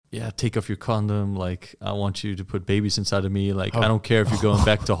take off your condom. Like, I want you to put babies inside of me. Like, I don't care if you're going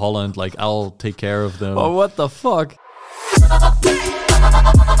back to Holland. Like, I'll take care of them. Oh, what the fuck?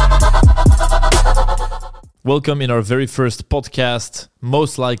 Welcome in our very first podcast,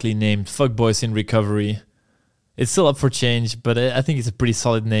 most likely named Fuckboys in Recovery. It's still up for change, but I think it's a pretty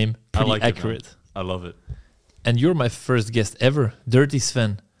solid name, pretty accurate. I love it. And you're my first guest ever, Dirty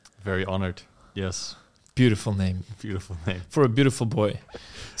Sven. Very honored. Yes. Beautiful name. Beautiful name. For a beautiful boy.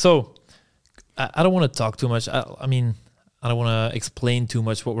 So, I don't want to talk too much. I mean, I don't want to explain too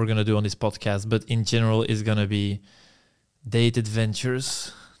much what we're going to do on this podcast, but in general, it's going to be date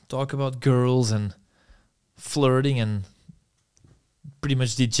adventures, talk about girls and flirting and pretty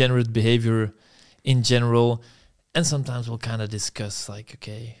much degenerate behavior in general. And sometimes we'll kind of discuss, like,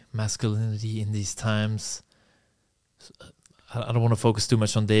 okay, masculinity in these times. I don't want to focus too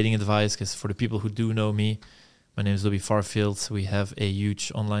much on dating advice, because for the people who do know me, my name is Louis Farfield. We have a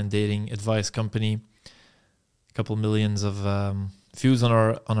huge online dating advice company, a couple millions of views on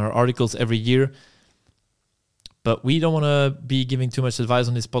our articles every year. But we don't want to be giving too much advice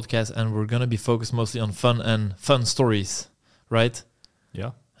on this podcast, and we're going to be focused mostly on fun stories, right?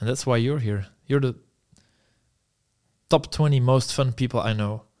 Yeah. And that's why you're here. You're the top 20 most fun people I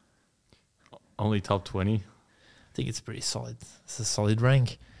know. Only top 20? I think it's pretty solid. It's a solid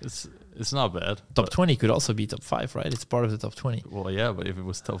rank. It's not bad. Top 20 could also be top 5, right? It's part of the top 20. Well, yeah, but if it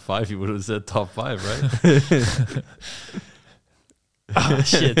was top 5, you would have said top 5, right? Ah,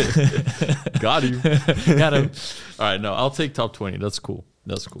 shit. Got him. Got him. All right, no, I'll take top 20. That's cool.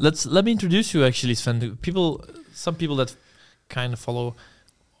 Let me introduce you, actually, Sven. Some people that kind of follow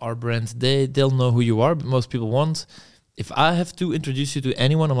our brand, they'll know who you are, but most people won't. If I have to introduce you to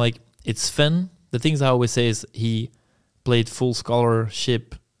anyone, I'm like, it's Sven. The things I always say is he played full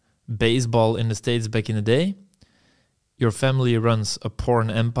scholarship baseball in the States back in the day. Your family runs a porn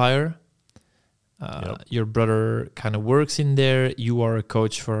empire. Yep. Your brother kind of works in there. You are a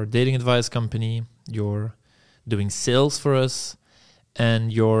coach for a dating advice company. You're doing sales for us.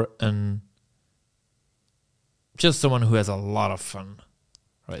 And you're just someone who has a lot of fun,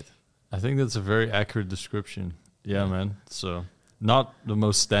 right? I think that's a very accurate description. Yeah, man. So, not the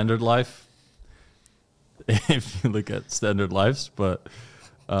most standard life, if you look at standard lives, but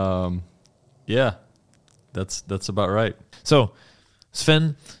yeah, that's about right. So,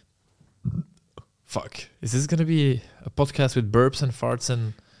 Sven, is this gonna be a podcast with burps and farts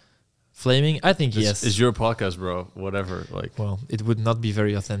and flaming? I think yes. It's your podcast, bro. Whatever. Like, well, it would not be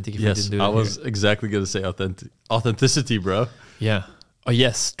very authentic if we yes, didn't do it. I was exactly gonna say authenticity, bro. Yeah. Oh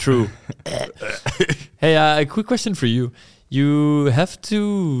yes, true. Hey, a quick question for you. You have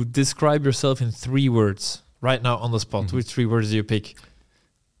to describe yourself in 3 words right now on the spot. Mm-hmm. Which 3 words do you pick?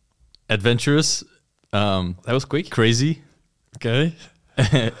 Adventurous. That was quick. Crazy. Okay.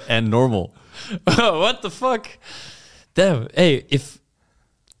 And normal. What the fuck? Damn. Hey, if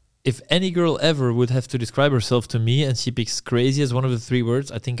any girl ever would have to describe herself to me and she picks crazy as one of the 3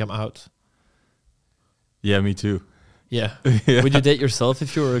 words, I think I'm out. Yeah, me too. Yeah. Yeah. Would you date yourself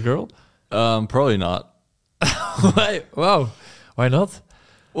if you were a girl? Probably not. Why? Wow. Why not?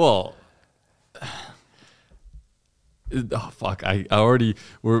 Well, fuck. I already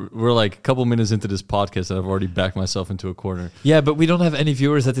we're like a couple minutes into this podcast and I've already backed myself into a corner. Yeah, but we don't have any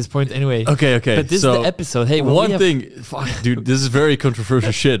viewers at this point anyway. Okay. But this is the episode. Hey, one thing, fuck, dude, this is very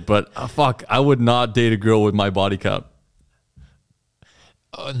controversial shit, but fuck, I would not date a girl with my body count.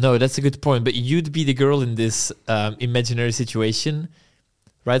 No, that's a good point. But you'd be the girl in this imaginary situation,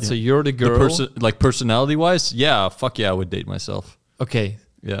 right? Yeah. So you're the girl. Like personality-wise, yeah, fuck yeah, I would date myself. Okay.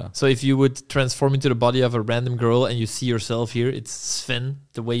 Yeah. So if you would transform into the body of a random girl and you see yourself here, it's Sven,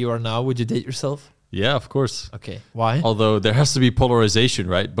 the way you are now, would you date yourself? Yeah, of course. Okay. Why? Although there has to be polarization,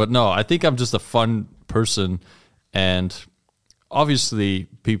 right? But no, I think I'm just a fun person, and obviously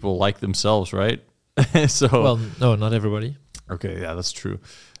people like themselves, right? So well, no, not everybody. Okay, yeah, that's true.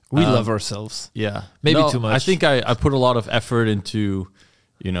 We love ourselves. Yeah. Maybe too much. I think I put a lot of effort into,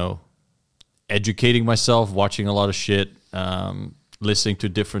 educating myself, watching a lot of shit, listening to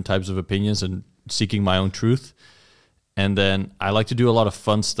different types of opinions and seeking my own truth. And then I like to do a lot of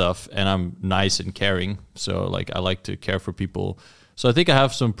fun stuff, and I'm nice and caring. So like I like to care for people. So I think I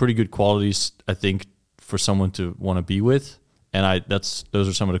have some pretty good qualities, I think, for someone to want to be with. And those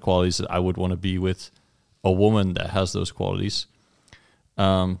are some of the qualities that I would want to be with a woman that has those qualities.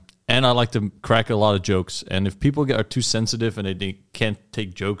 And I like to crack a lot of jokes. And if people are too sensitive and they can't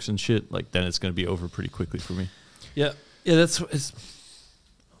take jokes and shit, like then it's going to be over pretty quickly for me. Yeah,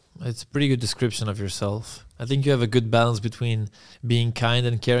 It's a pretty good description of yourself. I think you have a good balance between being kind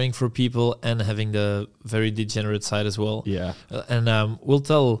and caring for people and having the very degenerate side as well. Yeah. And we'll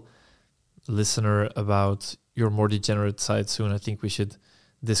tell listener about your more degenerate side soon. I think we should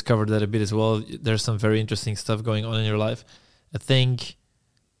discover that a bit as well. There's some very interesting stuff going on in your life. I think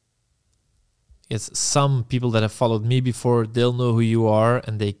it's some people that have followed me before, they'll know who you are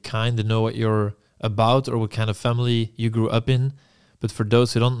and they kind of know what you're about or what kind of family you grew up in. But for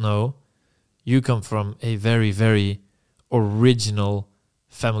those who don't know, you come from a very, very original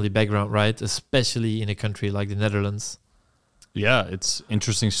family background, right? Especially in a country like the Netherlands. Yeah, it's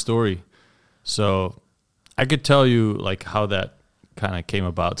interesting story. So I could tell you like how that kind of came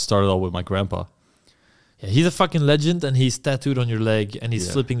about. Started all with my grandpa. Yeah, he's a fucking legend and he's tattooed on your leg and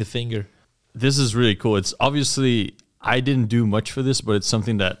he's flipping the finger. This is really cool. It's obviously, I didn't do much for this, but it's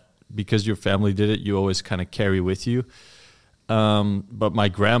something that because your family did it, you always kind of carry with you. But my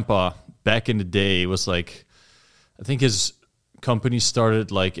grandpa back in the day was like, I think his company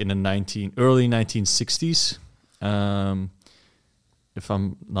started like in the early 1960s, if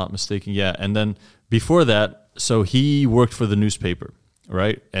I'm not mistaken. Yeah. And then before that, so he worked for the newspaper,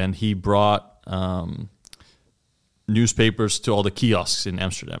 right? And he brought newspapers to all the kiosks in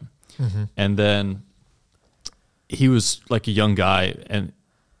Amsterdam. Mm-hmm. And then he was like a young guy and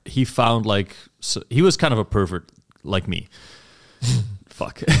he found like, so he was kind of a pervert like me.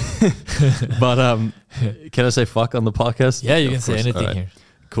 Fuck. But can I say fuck on the podcast? Yeah, you can say anything here.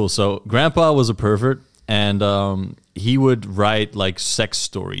 Cool. So grandpa was a pervert and he would write like sex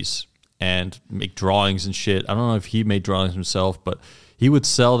stories and make drawings and shit. I don't know if he made drawings himself, but he would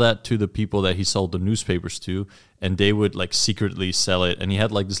sell that to the people that he sold the newspapers to, and they would like secretly sell it. And he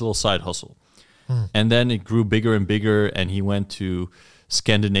had like this little side hustle. And then it grew bigger and bigger, and he went to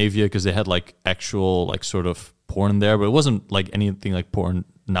Scandinavia because they had like actual like sort of porn there, but it wasn't like anything like porn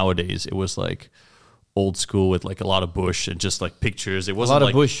nowadays. It was like old school with like a lot of bush and just like pictures. It wasn't a lot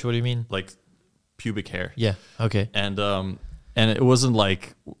like of bush. What do you mean? Like pubic hair. Yeah. Okay. And it wasn't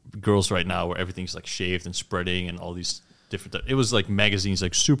like girls right now where everything's like shaved and spreading and all these different. It was like magazines,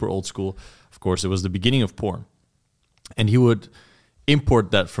 like super old school. Of course, it was the beginning of porn, and he would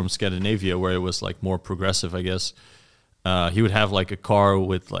import that from Scandinavia where it was like more progressive, I guess. He would have like a car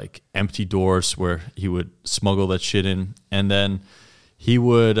with like empty doors where he would smuggle that shit in, and then he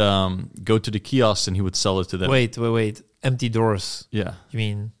would go to the kiosks and he would sell it to them. Wait. Empty doors. Yeah. You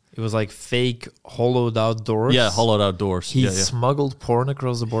mean it was like fake hollowed out doors? Yeah, hollowed out doors. He smuggled porn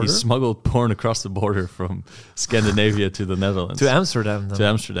across the border? He smuggled porn across the border from Scandinavia to the Netherlands. To Amsterdam. Then. To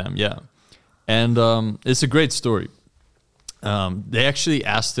Amsterdam, yeah. And it's a great story. They actually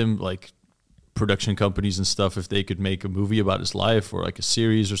asked him, like, production companies and stuff, if they could make a movie about his life or like a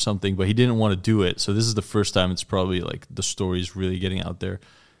series or something, but he didn't want to do it. So this is the first time it's probably like the story's really getting out there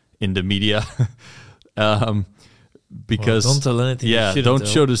in the media. Because don't tell anything. Yeah, don't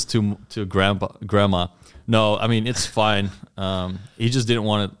show this to grandma. No, I mean it's fine. He just didn't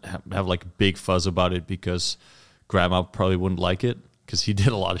want to have like a big fuzz about it because grandma probably wouldn't like it because he did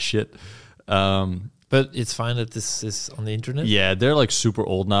a lot of shit. But it's fine that this is on the internet? Yeah, they're like super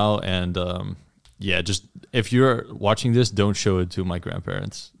old now. And yeah, just if you're watching this, don't show it to my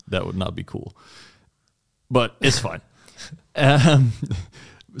grandparents. That would not be cool. But it's fine.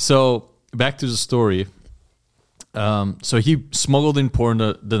 So back to the story. So he smuggled in porn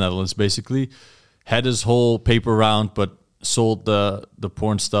to the Netherlands, basically. Had his whole paper round, but sold the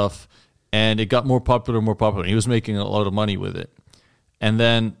porn stuff. And it got more popular. He was making a lot of money with it. And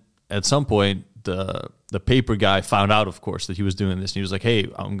then at some point, the paper guy found out, of course, that he was doing this. And he was like, hey,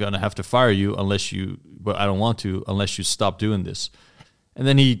 I'm going to have to fire you but I don't want to unless you stop doing this. And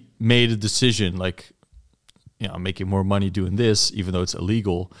then he made a decision, like, you know, I'm making more money doing this, even though it's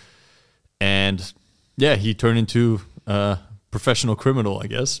illegal. And yeah, he turned into a professional criminal, I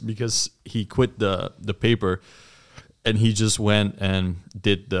guess, because he quit the paper and he just went and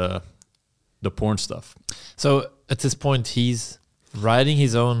did the porn stuff. So at this point, he's writing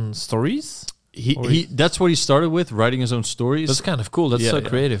his own stories? That's what he started with, writing his own stories. That's kind of cool. That's so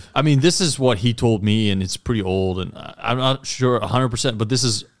creative. I mean, this is what he told me, and it's pretty old, and I'm not sure 100%, but this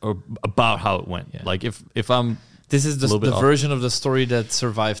is about how it went. Yeah. Like if I'm this is the version of the story that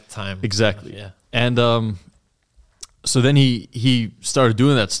survived time. Exactly. Yeah. And so then he started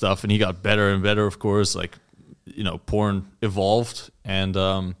doing that stuff, and he got better and better, of course. Like, you know, porn evolved,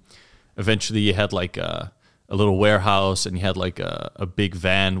 and eventually he had like a little warehouse, and he had like a big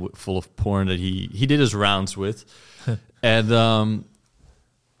van full of porn that he did his rounds with. And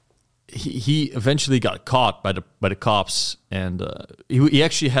he eventually got caught by the cops, and he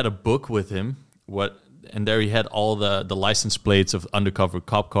actually had a book with him, and there he had all the license plates of undercover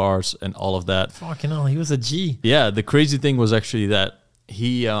cop cars and all of that. Fucking hell, he was a G. Yeah, the crazy thing was actually that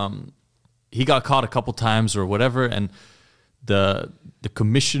he got caught a couple times or whatever, and the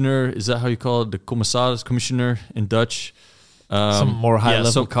commissioner, is that how you call it? The commissaris, commissioner in Dutch. Some more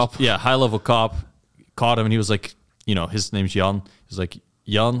high-level cop. Yeah, high-level cop caught him, and he was like, his name's Jan. He's like,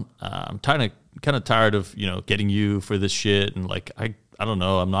 Jan, I'm kind of tired of, getting you for this shit, and like, I don't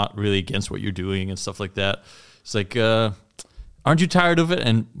know, I'm not really against what you're doing and stuff like that. It's like, aren't you tired of it?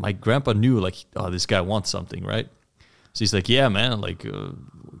 And my grandpa knew, like, oh, this guy wants something, right? So he's like, yeah, man, like,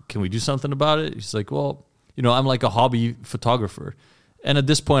 can we do something about it? He's like, well, I'm like a hobby photographer. And at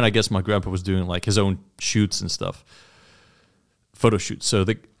this point, I guess my grandpa was doing like his own shoots and stuff, photo shoots. So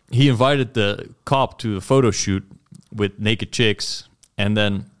he invited the cop to a photo shoot with naked chicks. And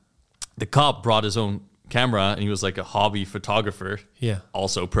then the cop brought his own camera, and he was like a hobby photographer. Yeah.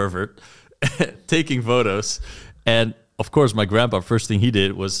 Also pervert, taking photos. And of course, my grandpa, first thing he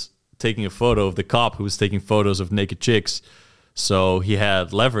did was taking a photo of the cop who was taking photos of naked chicks. So he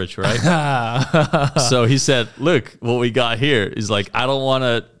had leverage, right? So he said, look, what we got here is like, I don't want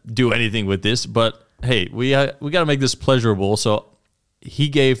to do anything with this, but hey, we got to make this pleasurable. So he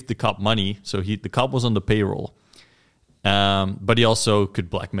gave the cop money. So the cop was on the payroll, but he also could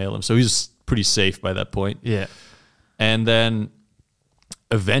blackmail him. So he was pretty safe by that point. Yeah. And then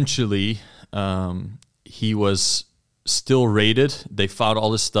eventually he was still raided. They found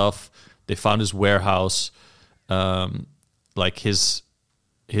all his stuff. They found his warehouse. Like his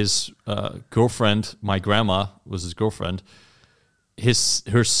girlfriend, my grandma was his girlfriend. Her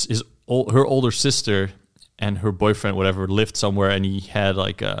older sister and her boyfriend, whatever, lived somewhere, and he had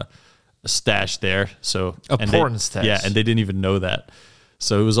like a stash there. So porn stash. Yeah, and they didn't even know that.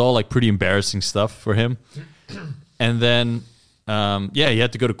 So it was all like pretty embarrassing stuff for him. And then he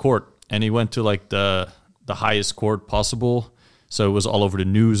had to go to court, and he went to like the highest court possible. So it was all over the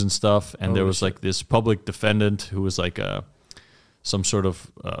news and stuff. And there was like this public defendant who was like some sort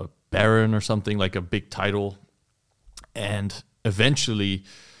of baron or something, like a big title. And eventually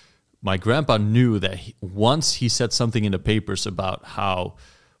my grandpa knew that once he said something in the papers about how,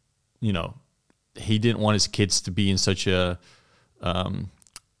 he didn't want his kids to be in such a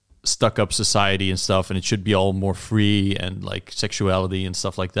stuck up society and stuff, and it should be all more free and like sexuality and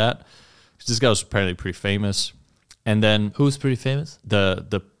stuff like that. 'Cause this guy was apparently pretty famous. And then who's pretty famous?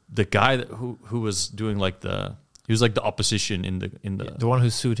 The guy who was doing like he was like the opposition in the one who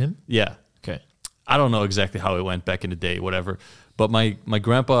sued him. Yeah. Okay. I don't know exactly how it went back in the day, whatever. But my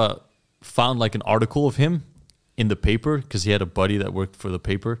grandpa found like an article of him in the paper because he had a buddy that worked for the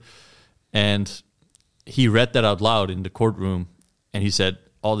paper, and he read that out loud in the courtroom, and he said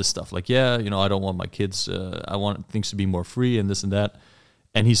all this stuff like, yeah, I don't want my kids. I want things to be more free and this and that.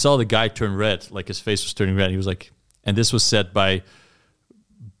 And he saw the guy turn red, like his face was turning red. He was like, and this was said by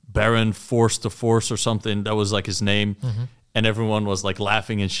Baron Force to Force or something. That was like his name. Mm-hmm. And everyone was like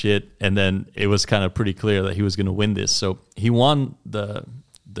laughing and shit. And then it was kind of pretty clear that he was going to win this. So he won the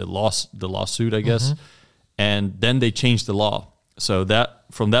lawsuit, I guess. Mm-hmm. And then they changed the law. So that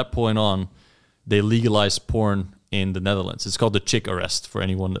from that point on, they legalized porn in the Netherlands. It's called the chick arrest for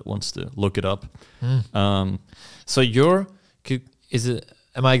anyone that wants to look it up. So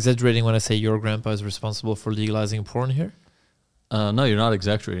am I exaggerating when I say your grandpa is responsible for legalizing porn here? No, you're not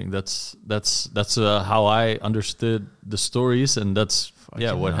exaggerating. That's how I understood the stories, and that's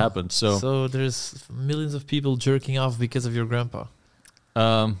what happened. So there's millions of people jerking off because of your grandpa.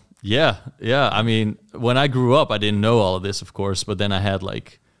 Yeah. I mean, when I grew up, I didn't know all of this, of course. But then I had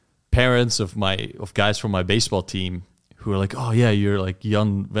like parents of guys from my baseball team who were like, "Oh yeah, you're like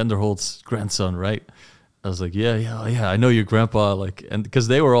Jan Wenderholt's grandson, right?" I was like, yeah, I know your grandpa, like, and because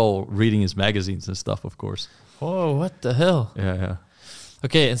they were all reading his magazines and stuff, of course. Oh, what the hell? Yeah.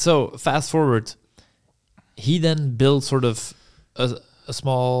 Okay, and so fast forward, he then built sort of a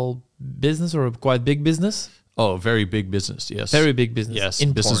small business or a quite big business. Oh, very big business, yes. Very big business. Yes,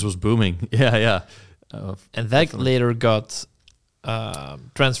 in business porn. was booming. Yeah. And that later got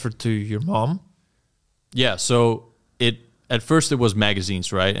transferred to your mom. Yeah, so at first it was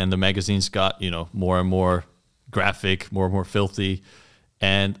magazines, right? And the magazines got, more and more graphic, more and more filthy.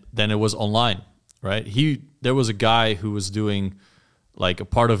 And then it was online, right? There was a guy who was doing like a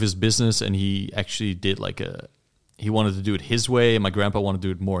part of his business, and he actually did he wanted to do it his way, and my grandpa wanted to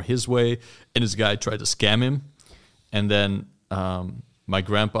do it more his way. And this guy tried to scam him. And then my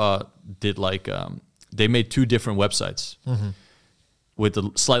grandpa did they made 2 different websites. Mm-hmm. With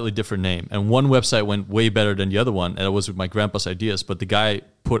a slightly different name. And one website went way better than the other one, and it was with my grandpa's ideas, but the guy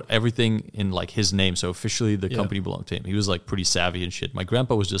put everything in like his name, so officially the company belonged to him. He was like pretty savvy and shit. My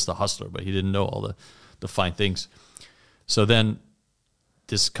grandpa was just a hustler, but he didn't know all the fine things. So then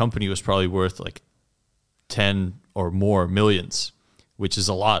this company was probably worth like 10 or more millions, which is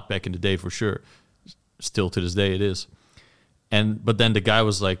a lot back in the day for sure. Still to this day it is. But then the guy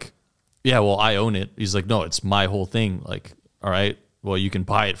was like, yeah, well, I own it. He's like, no, it's my whole thing. Like, all right, well, you can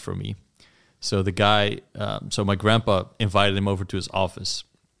buy it from me. So the guy, so my grandpa invited him over to his office.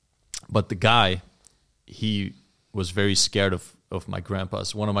 But the guy, he was very scared of my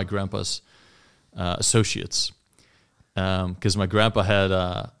grandpa's, one of my grandpa's associates. Because my grandpa had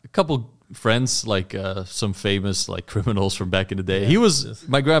a couple friends, like some famous like criminals from back in the day. Yeah,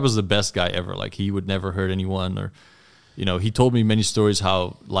 My grandpa's the best guy ever. Like he would never hurt anyone, or, you know, he told me many stories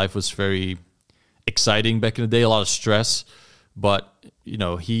how life was very exciting back in the day, a lot of stress. But, you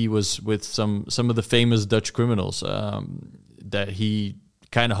know, he was with some of the famous Dutch criminals that he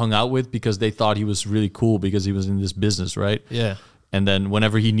kind of hung out with because they thought he was really cool because he was in this business, right? Yeah. And then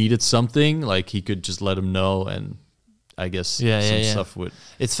whenever he needed something, like he could just let him know, and I guess some stuff would.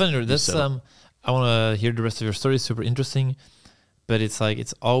 It's funny. That's I want to hear the rest of your story. It's super interesting, but it's like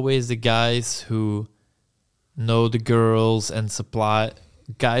it's always the guys who know the girls and supply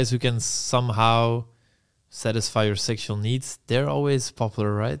guys who can somehow satisfy your sexual needs. They're always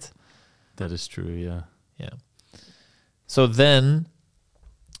popular, right? That is true. Yeah. Yeah. So then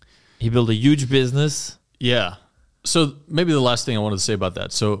he built a huge business. Yeah. So maybe the last thing I wanted to say about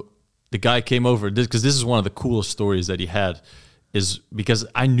that. So the guy came over, because this is one of the coolest stories that he had, is because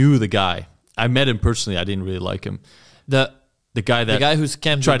I knew the guy. I met him personally. I didn't really like him. The guy who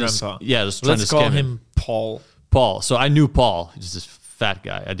scammed your grandpa. Let's call him Paul. Paul. So I knew Paul. He's this fat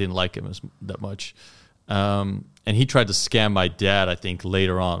guy. I didn't like him that much. And he tried to scam my dad, I think,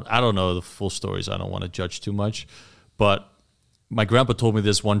 later on. I don't know the full stories. I don't want to judge too much. But my grandpa told me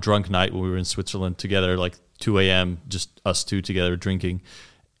this one drunk night when we were in Switzerland together, like 2 a.m., just us two together drinking.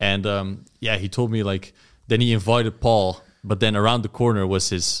 And he told me, like, then he invited Paul, but then around the corner was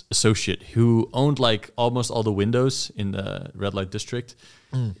his associate who owned like almost all the windows in the red light district.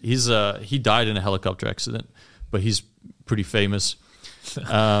 He died in a helicopter accident, but he's pretty famous.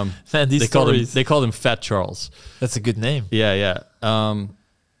 Man, they called him Fat Charles. That's a good name. Yeah.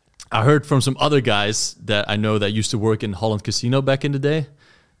 I heard from some other guys that I know that used to work in Holland Casino back in the day.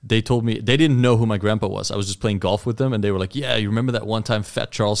 They told me they didn't know who my grandpa was. I was just playing golf with them, and they were like, "Yeah, you remember that one time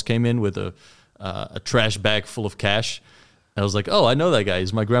Fat Charles came in with a trash bag full of cash?" And I was like, "Oh, I know that guy.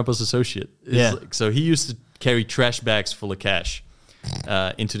 He's my grandpa's associate." So he used to carry trash bags full of cash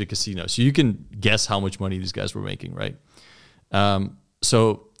into the casino. So you can guess how much money these guys were making, right?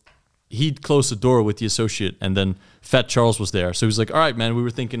 So he closed the door with the associate, and then Fat Charles was there. So he was like, "All right, man, we were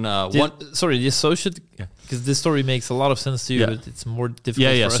thinking the associate, because this story makes a lot of sense to you, but it's more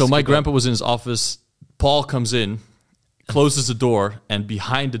difficult for us So to my grandpa was in his office. Paul comes in, closes the door, and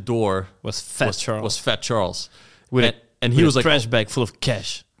behind the door was Fat Charles. And he was like, a trash bag full of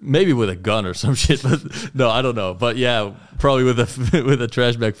cash. Maybe with a gun or some shit, but no, I don't know. But yeah, probably with a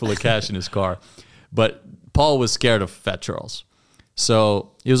trash bag full of cash in his car. But Paul was scared of Fat Charles.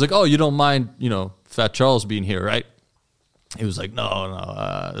 So he was like, "Oh, you don't mind, Fat Charles being here, right?" He was like,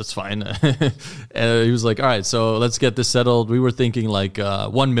 no, that's fine. And he was like, "All right, so let's get this settled. We were thinking like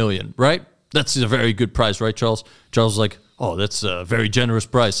 1 million, right? That's a very good price, right, Charles?" Charles was like, "Oh, that's a very generous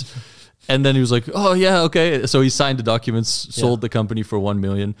price." And then he was like, "Oh, yeah, okay." So he signed the documents, sold the company for 1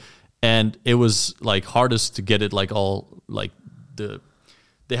 million. And it was like hardest to get it like all like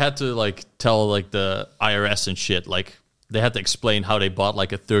they had to like tell like the IRS and shit, like they had to explain how they bought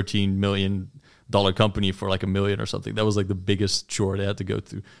like a $13 million company for like $1 million or something. That was like the biggest chore they had to go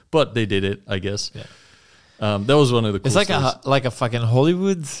through, but they did it, I guess. Yeah. That was one of the cool stories. It's like a fucking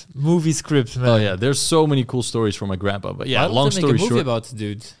Hollywood movie script, man. Oh yeah, there's so many cool stories from my grandpa. But yeah, long story short, make a movie about the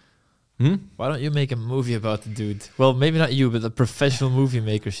dude. Why don't you make a movie about the dude? Well, maybe not you, but a professional movie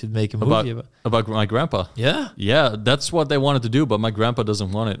maker should make a movie about my grandpa. Yeah, yeah, that's what they wanted to do, but my grandpa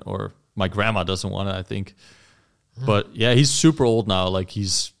doesn't want it, or my grandma doesn't want it, I think. But yeah, he's super old now. Like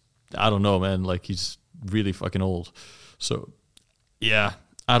I don't know, man. Like he's really fucking old. So yeah,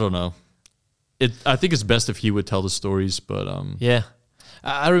 I don't know. I think it's best if he would tell the stories, but yeah.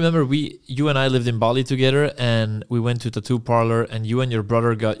 I remember you and I lived in Bali together, and we went to a tattoo parlor, and you and your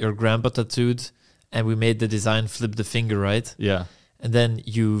brother got your grandpa tattooed, and we made the design flip the finger, right? Yeah. And then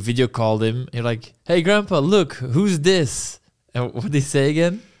you video called him. You're like, "Hey, grandpa, look, who's this?" And what did he say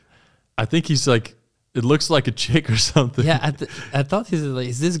again? I think he's like, "It looks like a chick or something." Yeah, I thought he's like,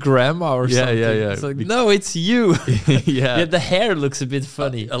 "Is this grandma or something?" Yeah. It's like, no, it's you. Yeah. The hair looks a bit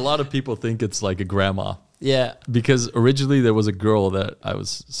funny. A lot of people think it's like a grandma. Yeah. Because originally there was a girl that I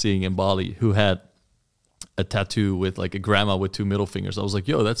was seeing in Bali who had a tattoo with like a grandma with 2 middle fingers. I was like,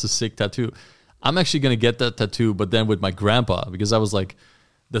 "Yo, that's a sick tattoo." I'm actually going to get that tattoo, but then with my grandpa, because I was like,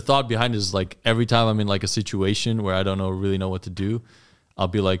 the thought behind it is like every time I'm in like a situation where I don't really know what to do, I'll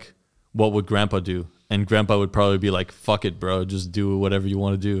be like, what would grandpa do? And grandpa would probably be like, fuck it, bro. Just do whatever you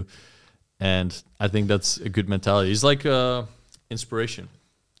want to do. And I think that's a good mentality. He's like inspiration.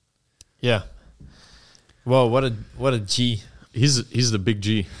 Yeah. Whoa, what a G. He's the big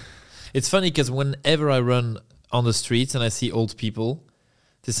G. It's funny because whenever I run on the streets and I see old people,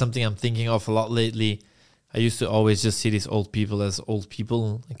 this is something I'm thinking of a lot lately. I used to always just see these old people as old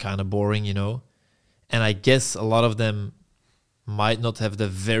people and kind of boring, you know. And I guess a lot of them might not have the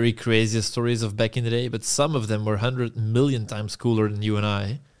very craziest stories of back in the day, but some of them were 100 million times cooler than you and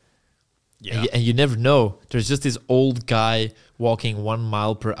I. Yeah. And you never know. There's just this old guy walking 1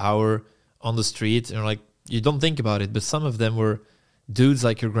 mile per hour on the street, and like, you don't think about it, but some of them were dudes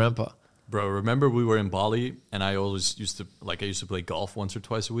like your grandpa. Bro, remember we were in Bali and I used to play golf once or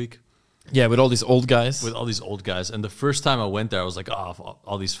twice a week? Yeah, with all these old guys. With all these old guys. And the first time I went there, I was like, oh,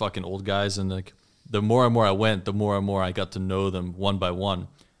 all these fucking old guys. And like, the more and more I went, the more and more I got to know them one by one.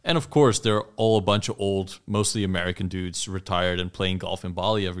 And of course, they're all a bunch of old, mostly American dudes, retired and playing golf in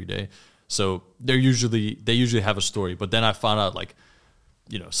Bali every day. So they usually have a story. But then I found out, like,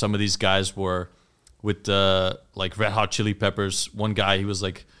 you know, some of these guys were with like Red Hot Chili Peppers. One guy, he was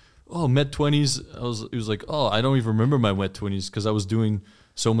like, oh, Met 20s. He was like, oh, I don't even remember my Met 20s because I was doing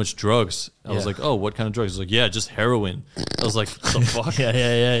so much drugs. I was like, oh, what kind of drugs? He was like, yeah, just heroin. I was like, what the fuck?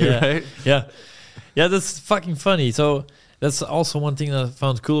 Yeah. Right? Yeah, that's fucking funny. So that's also one thing that I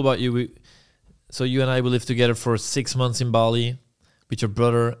found cool about you. So you and I, we lived together for 6 months in Bali with your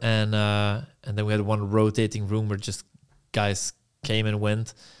brother, and then we had one rotating room where just guys came and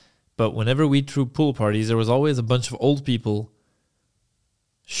went. But whenever we threw pool parties, there was always a bunch of old people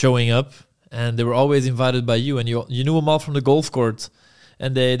showing up, and they were always invited by you, and you knew them all from the golf court,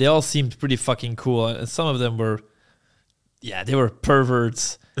 and they all seemed pretty fucking cool. And some of them were, they were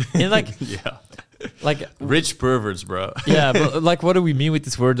perverts. And like, yeah. Like rich perverts, bro. Yeah, but like, what do we mean with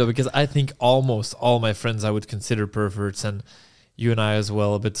this word though? Because I think almost all my friends I would consider perverts, and you and I as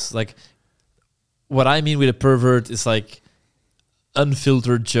well. But it's like, what I mean with a pervert is like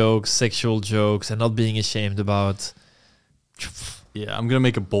unfiltered jokes, sexual jokes, and not being ashamed about. Yeah, I'm gonna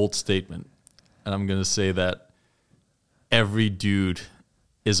make a bold statement, and I'm gonna say that every dude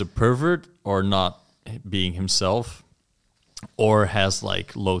is a pervert or not being himself, or has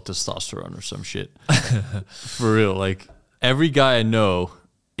like low testosterone or some shit. For real, like every guy I know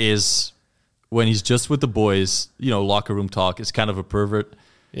is, when he's just with the boys, you know, locker room talk, is kind of a pervert.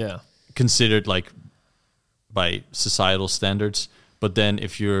 Yeah. Considered like by societal standards. But then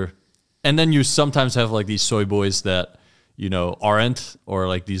then you sometimes have like these soy boys that, you know, aren't, or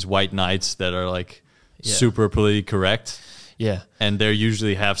like these white knights that are like super politically correct. Yeah. And they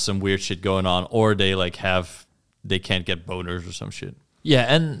usually have some weird shit going on, or they can't get boners or some shit.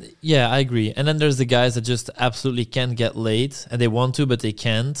 Yeah, I agree. And then there's the guys that just absolutely can't get laid, and they want to, but they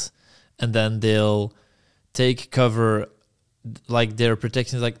can't. And then they'll take cover, like their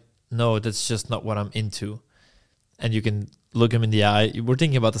protection is like, no, that's just not what I'm into. And you can look them in the eye. We're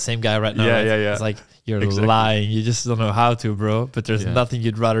thinking about the same guy right now. Yeah, right? yeah. It's like, you're Exactly. lying. You just don't know how to, bro. But there's nothing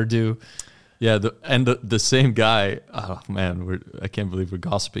you'd rather do. Yeah, the same guy. Oh man, I can't believe we're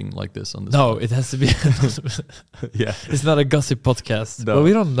gossiping like this on this. No, it has to be. Yeah, it's not a gossip podcast. No. Well,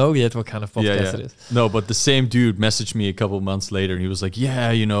 we don't know yet what kind of podcast it is. No, but the same dude messaged me a couple months later, and he was like, "Yeah,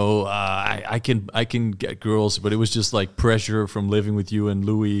 you know, I can get girls, but it was just like pressure from living with you and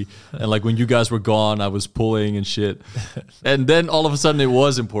Louis, and like when you guys were gone, I was pulling and shit." And then all of a sudden, it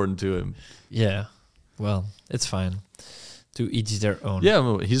was important to him. Yeah, well, it's fine. To each their own. Yeah,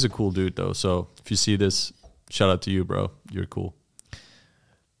 well, he's a cool dude though. So if you see this, shout out to you, bro. You're cool.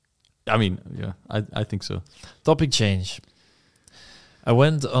 I mean, yeah, I think so. Topic change. I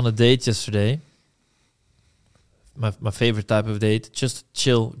went on a date yesterday. My favorite type of date. Just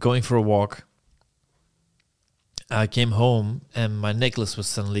chill, going for a walk. I came home and my necklace was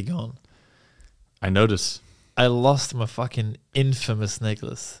suddenly gone. I noticed. I lost my fucking infamous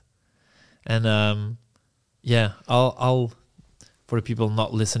necklace. And I'll for the people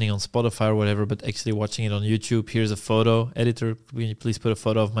not listening on Spotify or whatever, but actually watching it on YouTube, here's a photo. Editor, will you please put a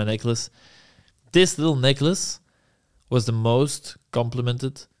photo of my necklace? This little necklace was the most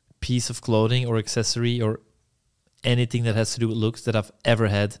complimented piece of clothing or accessory or anything that has to do with looks that I've ever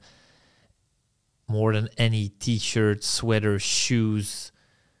had. More than any t-shirt, sweater, shoes,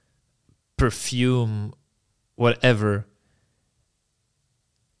 perfume, whatever.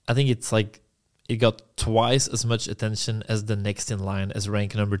 I think it's like it got twice as much attention as the next in line as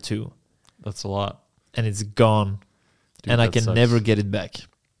rank number 2. That's a lot. And it's gone. Dude, and I that can sucks. never get it back.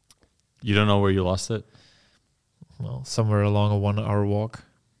 You don't know where you lost it? Well, somewhere along a 1 hour walk.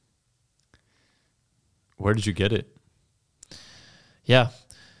 Where did you get it? Yeah,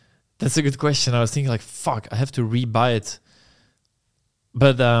 that's a good question. I was thinking like, fuck, I have to re-buy it.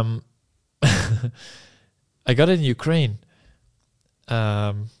 But I got it in Ukraine.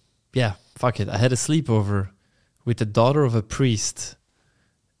 Yeah, fuck it. I had a sleepover with the daughter of a priest.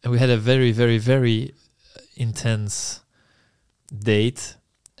 And we had a very, very, very intense date.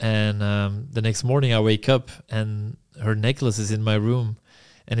 And the next morning I wake up and her necklace is in my room.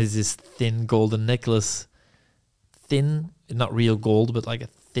 And it's this thin golden necklace. Thin, not real gold, but like a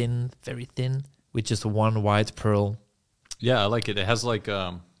thin, very thin, with just one white pearl. Yeah, I like it. It has like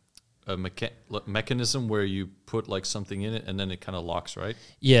a mechanism where you put like something in it and then it kind of locks, right?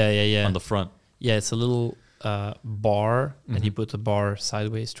 Yeah. On the front. Yeah, it's a little bar, and you put the bar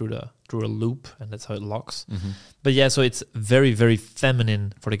sideways through a loop, and that's how it locks. But yeah, so it's very, very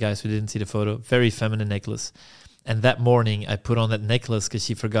feminine for the guys who didn't see the photo. Very feminine necklace. And that morning, I put on that necklace because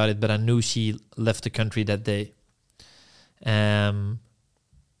she forgot it, but I knew she left the country that day. And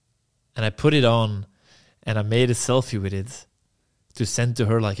I put it on, and I made a selfie with it to send to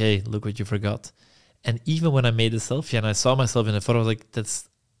her, like, hey, look what you forgot. And even when I made the selfie and I saw myself in the photo, I was like,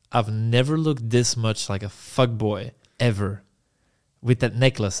 I've never looked this much like a fuckboy ever with that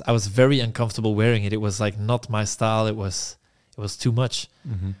necklace. I was very uncomfortable wearing it. It was like not my style. It was too much.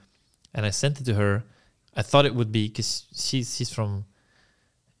 And I sent it to her. I thought it would be, because she's from,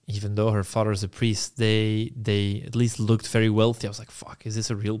 even though her father is a priest, they at least looked very wealthy. I was like, fuck, is this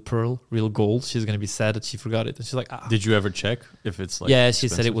a real pearl, real gold? She's going to be sad that she forgot it. And she's like, ah. Did you ever check if it's like Yeah, she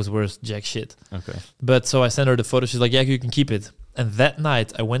expensive? said it was worth jack shit. Okay. But so I sent her the photo. She's like, yeah, you can keep it. And that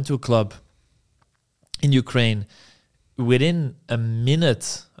night I went to a club in Ukraine. Within a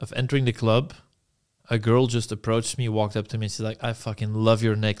minute of entering the club, a girl just approached me, walked up to me, and she's like, I fucking love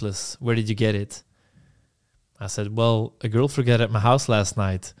your necklace. Where did you get it? I said, well, a girl forgot it at my house last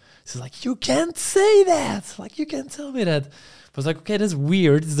night. She's like, you can't say that. Like, you can't tell me that. I was like, okay, that's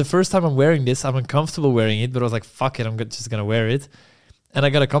weird. It's the first time I'm wearing this. I'm uncomfortable wearing it, but I was like, fuck it, I'm just going to wear it. And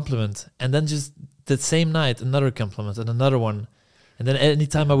I got a compliment. And then just that same night, another compliment and another one. And then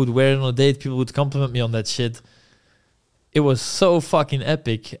anytime I would wear it on a date, people would compliment me on that shit. It was so fucking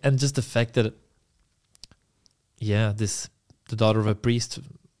epic. And just the fact that, the daughter of a priest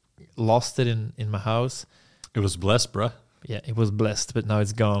lost it in my house. It was blessed, bruh. Yeah, it was blessed, but now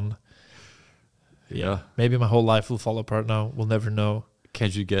it's gone. Yeah. Maybe my whole life will fall apart now. We'll never know.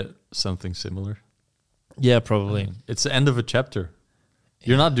 Can't you get something similar? Yeah, probably. It's the end of a chapter.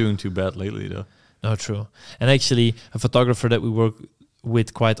 You're not doing too bad lately, though. No, true. And actually, a photographer that we work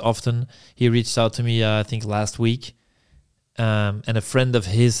with quite often, he reached out to me, I think, last week. And a friend of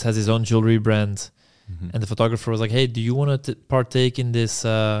his has his own jewelry brand. And the photographer was like, hey, do you want to partake in this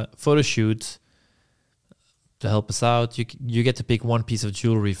photo shoot to help us out? You get to pick one piece of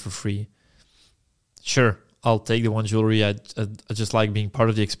jewelry for free. Sure, I'll take the one jewelry. I just like being part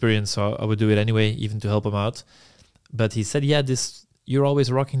of the experience, so I would do it anyway, even to help him out. But he said, yeah, you're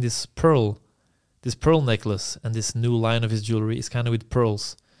always rocking this pearl necklace, and this new line of his jewelry is kind of with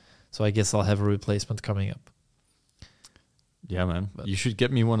pearls. So I guess I'll have a replacement coming up. Yeah, man. But you should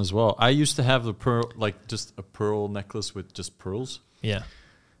get me one as well. I used to have the pearl, like just a pearl necklace with just pearls. Yeah.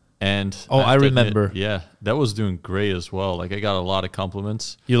 And I remember. Yeah, that was doing great as well. Like I got a lot of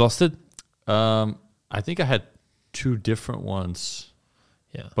compliments. You lost it? I think I had 2 different ones.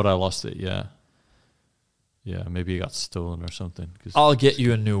 Yeah. But I lost it, yeah. Yeah, maybe it got stolen or something. I'll get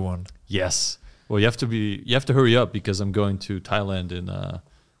you a new one. Yes. Well, you have to hurry up because I'm going to Thailand in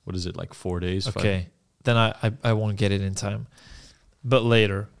like 4 days. Okay. Then I won't get it in time. But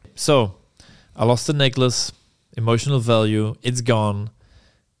later. So, I lost the necklace, emotional value, it's gone.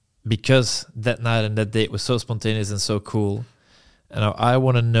 Because that night and that date was so spontaneous and so cool. And I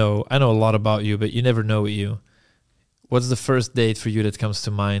want to know, I know a lot about you, but you never know you. What's the first date for you that comes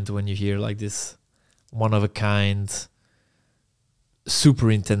to mind when you hear like this one-of-a-kind, super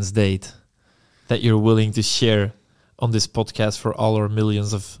intense date that you're willing to share on this podcast for all our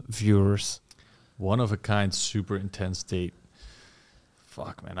millions of viewers? One-of-a-kind, super intense date.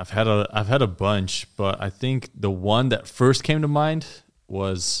 Fuck, man. I've had a bunch, but I think the one that first came to mind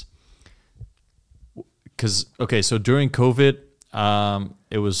was... so during COVID,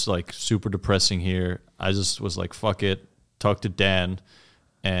 it was like super depressing here. I just was like, fuck it, talk to Dan.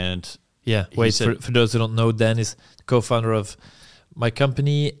 And yeah, wait, for those who don't know, Dan is the co-founder of my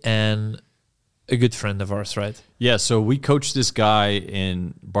company and a good friend of ours, right? Yeah, so we coached this guy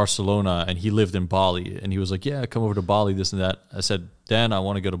in Barcelona and he lived in Bali. And he was like, yeah, come over to Bali, this and that. I said, Dan, I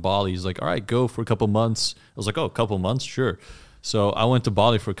want to go to Bali. He's like, all right, go for a couple months. I was like, oh, a couple months? Sure. So I went to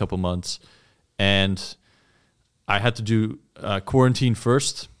Bali for a couple months, and I had to do quarantine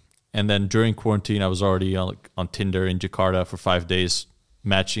first, and then during quarantine I was already on Tinder in Jakarta for 5 days,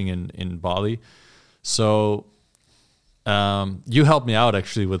 matching in Bali. So you helped me out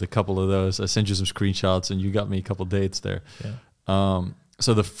actually with a couple of those. I sent you some screenshots, and you got me a couple dates there. Yeah.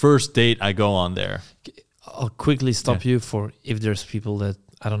 So the first date I go on there. I'll quickly stop you for if there's people that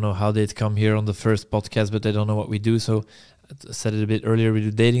I don't know how they'd come here on the first podcast, but they don't know what we do. So I said it a bit earlier. We do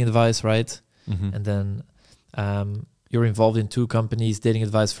dating advice, right? Mm-hmm. And then you're involved in 2 companies, dating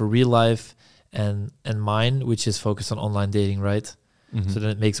advice for real life, and mine, which is focused on online dating, right? Mm-hmm. So then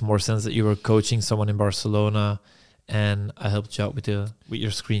it makes more sense that you were coaching someone in Barcelona, and I helped you out with your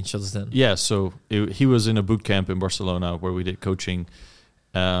screenshots then. Yeah, so he was in a boot camp in Barcelona where we did coaching.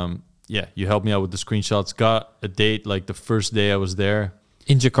 You helped me out with the screenshots. Got a date like the first day I was there.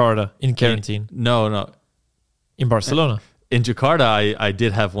 In Jakarta, in quarantine. No. In Barcelona. In Jakarta, I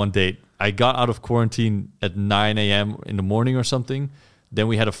did have one date. I got out of quarantine at 9 a.m. in the morning or something. Then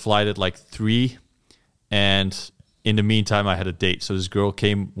we had a flight at like 3. And in the meantime, I had a date. So this girl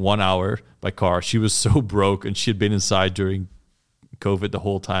came 1 hour by car. She was so broke, and she had been inside during COVID the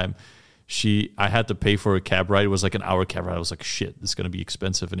whole time. I had to pay for a cab ride. It was like an hour cab ride. I was like, shit, this is going to be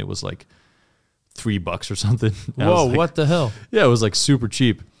expensive. And it was like $3 or something. Whoa, like, what the hell? Yeah, it was like super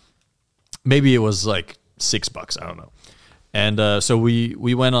cheap. Maybe it was like $6. I don't know. And so we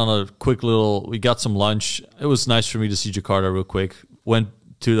went on a quick we got some lunch. It was nice for me to see Jakarta real quick. Went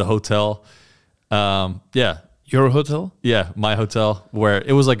to the hotel. Your hotel? Yeah, my hotel, where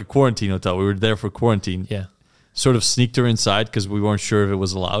it was like a quarantine hotel. We were there for quarantine. Yeah. Sort of sneaked her inside because we weren't sure if it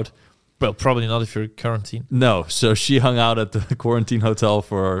was allowed. Well, probably not if you're quarantined. No, so she hung out at the quarantine hotel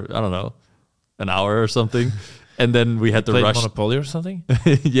for, I don't know, an hour or something. And then we had to rush. Monopoly or something?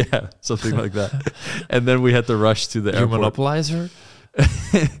 Yeah, something like that. And then we had to rush to the airport. You monopolize her?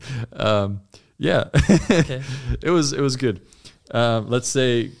 Yeah. Okay. It was good. Let's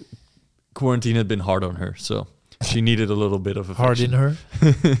say quarantine had been hard on her, so she needed a little bit of affection. Hard in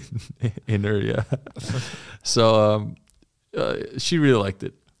her? In her, yeah. So she really liked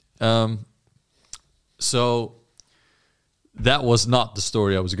it. So that was not the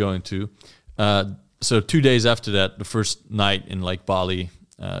story I was going to. So 2 days after that, the first night in like Bali,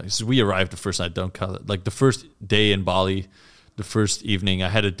 so we arrived the first night, don't call it, like the first day in Bali, the first evening, I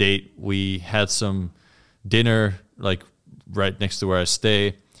had a date. We had some dinner like right next to where I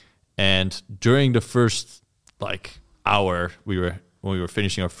stay. And during the first like hour when we were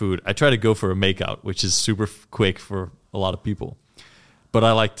finishing our food, I tried to go for a makeout, which is super quick for a lot of people. But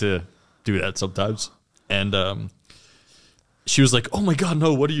I like to do that sometimes. And she was like, oh my God,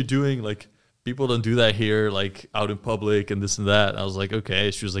 no, what are you doing? Like, people don't do that here, like out in public and this and that. And I was like, okay.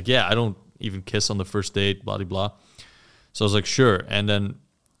 She was like, yeah, I don't even kiss on the first date, blah, blah, blah. So I was like, sure. And then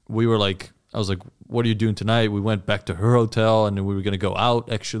I was like, what are you doing tonight? We went back to her hotel, and then we were going to go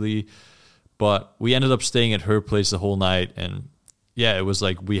out actually. But we ended up staying at her place the whole night. And yeah, it was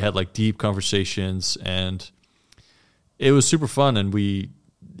like we had like deep conversations, and it was super fun. And we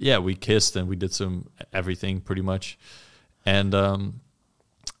kissed, and we did some everything pretty much. And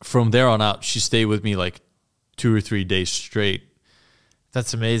from there on out, she stayed with me like 2 or 3 days straight.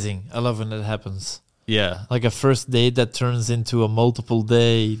 That's amazing. I love when that happens. Yeah. Like a first date that turns into a multiple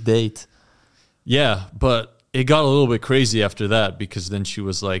day date. Yeah, but it got a little bit crazy after that, because then she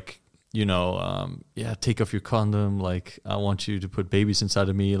was like, take off your condom. Like, I want you to put babies inside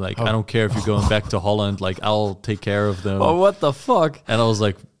of me. Like, I don't care if you're going back to Holland. Like, I'll take care of them. Oh, what the fuck? And I was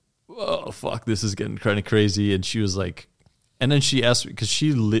like, oh, fuck, this is getting kind of crazy. And she was like, and then she asked me, because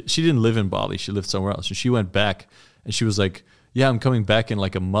she didn't live in Bali. She lived somewhere else. And she went back, and she was like, yeah, I'm coming back in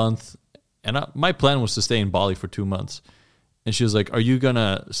like a month. And my plan was to stay in Bali for 2 months. And she was like, are you going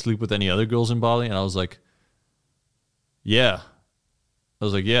to sleep with any other girls in Bali? And I was like, yeah. I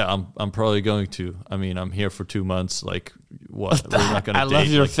was like, yeah, I'm probably going to. I mean, I'm here for 2 months. Like, what? We're not going to date. I love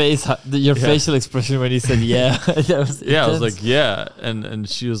your face, your facial expression when you said, yeah. I was like, yeah. And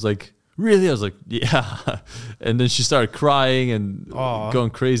she was like, really? I was like, yeah. And then she started crying and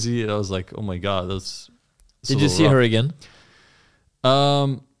going crazy. And I was like, oh my God, that's Did you see her again?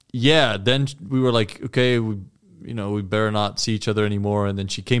 Yeah. Then we were like, okay, we better not see each other anymore. And then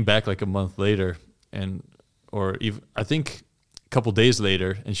she came back like a month later, or even, I think, couple days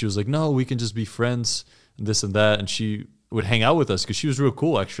later, and she was like, no, we can just be friends and this and that. And she would hang out with us because she was real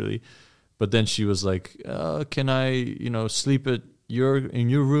cool actually. But then she was like, can I sleep in your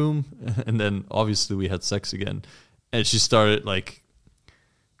room? And then obviously we had sex again, and she started like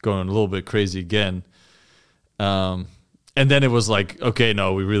going a little bit crazy again. And then it was like, okay,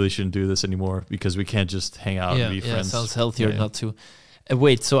 no, we really shouldn't do this anymore because we can't just hang out and be friends. Sounds healthier not to.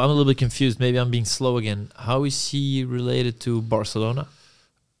 Wait, so I'm a little bit confused. Maybe I'm being slow again. How is she related to Barcelona?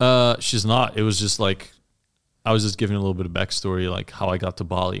 She's not. It was just like, I was just giving a little bit of backstory, like how I got to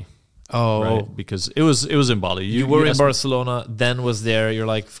Bali. Oh, right? Because it was in Bali. You were in Barcelona, then was there. You're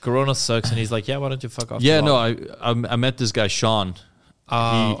like, Corona sucks, and he's like, yeah, why don't you fuck off? Yeah, no, I met this guy Sean.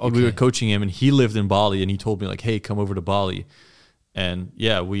 Okay. We were coaching him, and he lived in Bali, and he told me like, hey, come over to Bali. And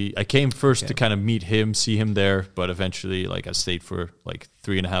yeah, I came first to kind of meet him, see him there, but eventually like I stayed for like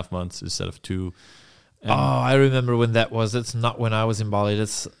 3.5 months instead of 2. And I remember when that was. That's not when I was in Bali.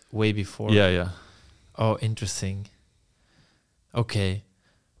 That's way before. Yeah. Oh, interesting. Okay.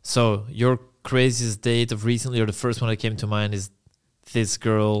 So your craziest date of recently, or the first one that came to mind, is this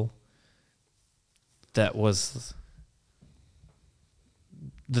girl that was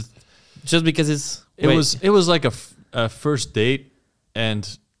just because it was like a first date,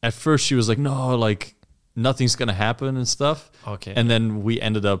 and at first she was like, no, like nothing's gonna happen and stuff. Okay. And then we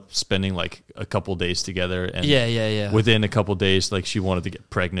ended up spending like a couple days together, and yeah. within a couple days, like she wanted to get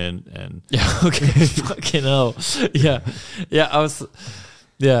pregnant, and yeah, okay, fucking hell, yeah.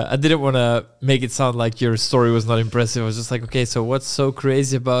 I didn't want to make it sound like your story was not impressive. I was just like, okay, so what's so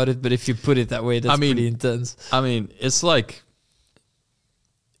crazy about it? But if you put it that way, that's pretty intense. I mean, it's like,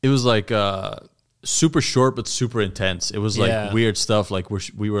 it was like super short but super intense. It was like weird stuff. Like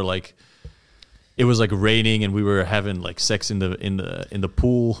we were like, it was like raining and we were having like sex in the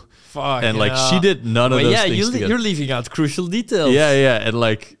pool. Fuck, and like she did none of those things. You're leaving out crucial details. Yeah, and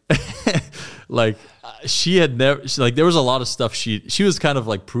like, like she had never like there was a lot of stuff she was kind of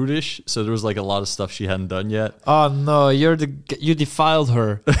like prudish, so there was like a lot of stuff she hadn't done yet. Oh no, you defiled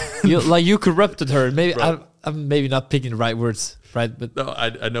her. you corrupted her. Maybe I'm maybe not picking the right words. Right, but no,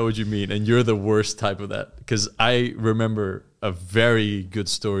 I know what you mean, and you're the worst type of that, because I remember a very good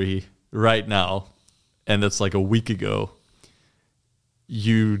story right now, and that's like a week ago.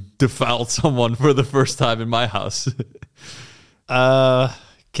 You defiled someone for the first time in my house.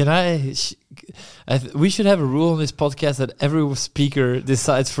 Can I? We should have a rule on this podcast that every speaker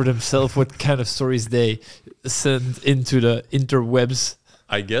decides for themselves what kind of stories they send into the interwebs.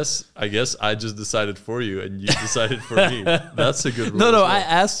 I guess I just decided for you, and you decided for me. That's a good rule. No, I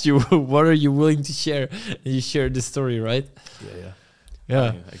asked you, what are you willing to share? And you shared the story, right?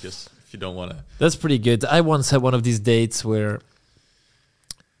 Yeah. I guess if you don't want to. That's pretty good. I once had one of these dates where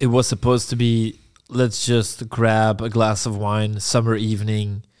it was supposed to be, let's just grab a glass of wine, summer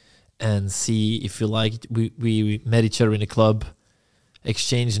evening, and see if you like it. We met each other in a club,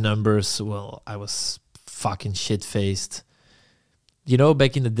 exchanged numbers. Well, I was fucking shit-faced. You know,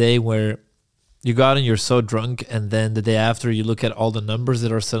 back in the day where you got and you're so drunk, and then the day after you look at all the numbers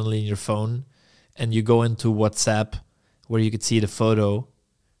that are suddenly in your phone, and you go into WhatsApp where you could see the photo,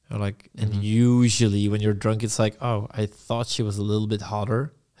 or like, and usually when you're drunk, it's like, oh, I thought she was a little bit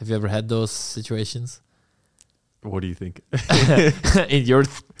hotter. Have you ever had those situations? What do you think? In your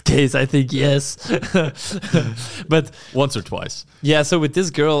case, I think yes, but once or twice. Yeah. So with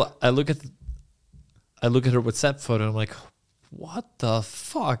this girl, I look at her WhatsApp photo, and I'm like, what the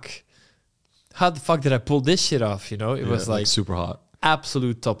fuck? How the fuck did I pull this shit off? You know, it was like super hot,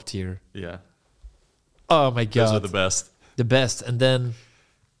 absolute top tier. Yeah. Oh my god, those are the best. The best. And then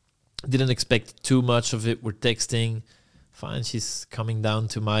didn't expect too much of it. We're texting. Fine, she's coming down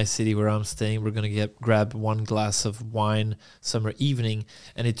to my city where I'm staying. We're gonna grab one glass of wine summer evening,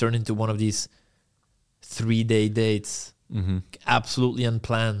 and it turned into one of these 3-day dates, absolutely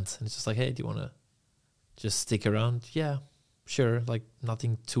unplanned. And it's just like, hey, do you want to just stick around? Yeah. Sure, like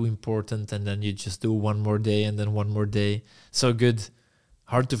nothing too important, and then you just do one more day and then one more day. So good.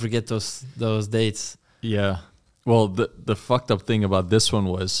 Hard to forget those dates. Yeah. Well, the fucked up thing about this one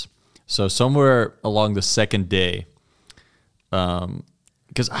was, so somewhere along the second day,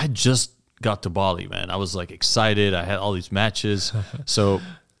 because I just got to Bali, man. I was like excited. I had all these matches. So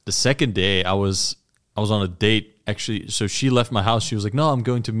the second day I was on a date actually. So she left my house. She was like, no, I'm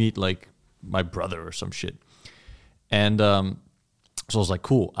going to meet like my brother or some shit. And so I was like,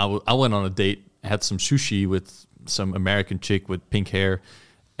 cool. I went on a date, had some sushi with some American chick with pink hair.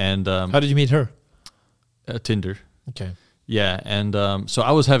 And how did you meet her? Tinder. Okay. Yeah, and so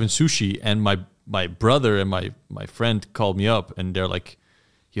I was having sushi, and my brother and my friend called me up, and they're like,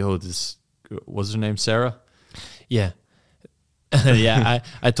 yo, what's her name, Sarah? Yeah. Yeah,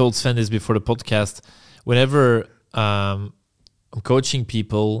 I told Sven this before the podcast. Whenever I'm coaching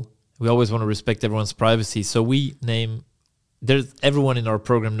people, we always want to respect everyone's privacy. So we name, everyone in our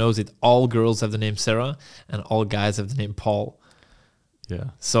program knows it. All girls have the name Sarah and all guys have the name Paul. Yeah.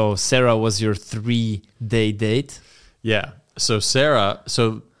 So Sarah was your 3-day date. Yeah.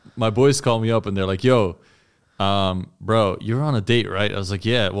 So my boys call me up and they're like, yo, bro, you're on a date, right? I was like,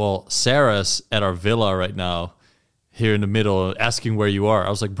 yeah. Well, Sarah's at our villa right now, here in the middle, asking where you are. I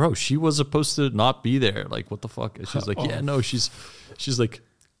was like, bro, she was supposed to not be there. Like, what the fuck? And she's like, yeah, no, she's like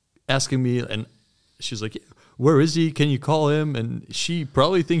asking me, and she's like, where is he? Can you call him? And she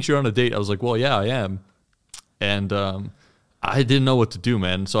probably thinks you're on a date. I was like, well, yeah, I am. And I didn't know what to do,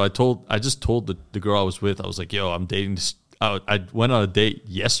 man. So I just told the girl I was with, I was like, yo, I'm dating this. I went on a date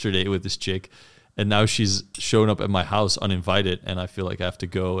yesterday with this chick, and now she's showing up at my house uninvited, and I feel like I have to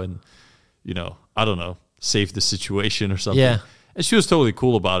go and, I don't know, save the situation or something. Yeah. And she was totally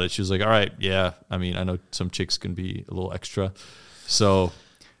cool about it. She was like, all right, yeah. I mean, I know some chicks can be a little extra. So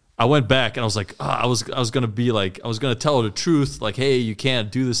I went back and I was like, I was going to be like, I was going to tell her the truth. Like, hey, you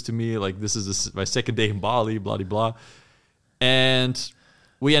can't do this to me. Like, this is my second day in Bali, blah, blah, blah. And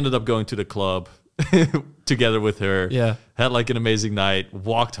we ended up going to the club together with her. Yeah. Had like an amazing night,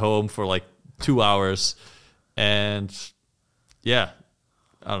 walked home for like 2 hours. And yeah,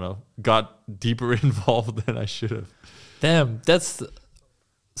 I don't know, got deeper involved than I should have. Damn, that's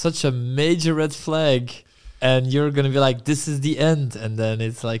such a major red flag. And you're going to be like, this is the end. And then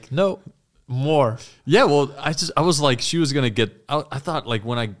it's like, no, more. Yeah, well, I was like, she was going to get, I thought like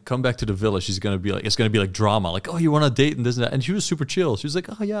when I come back to the villa, she's going to be like, it's going to be like drama. Like, oh, you want on a date and this and that. And she was super chill. She was like,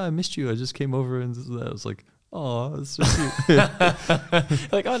 oh yeah, I missed you. I just came over and this and that. I was like, oh, that's so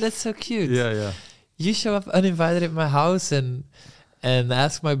cute. Like, oh, that's so cute. Yeah. You show up uninvited at my house and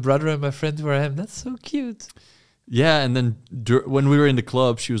ask my brother and my friend where I am. That's so cute. Yeah, and then when we were in the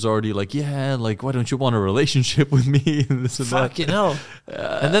club, she was already like, yeah, like, why don't you want a relationship with me? And this and fucking hell.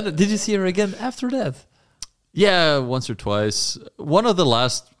 And then did you see her again after that? Yeah, once or twice. One of the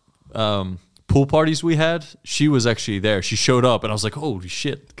last pool parties we had, she was actually there. She showed up, and I was like, holy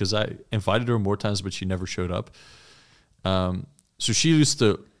shit, because I invited her more times, but she never showed up. So she used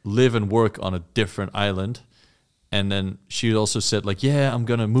to live and work on a different island. And then she also said, like, yeah, I'm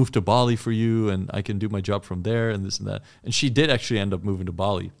going to move to Bali for you, and I can do my job from there and this and that. And she did actually end up moving to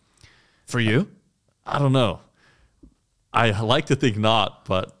Bali. For you? I don't know. I like to think not,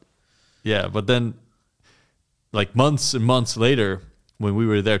 but yeah. But then, like, months and months later, when we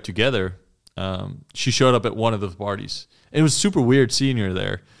were there together, she showed up at one of the parties. It was super weird seeing her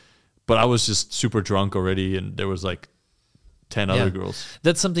there, but I was just super drunk already, and there was, like, 10 other girls.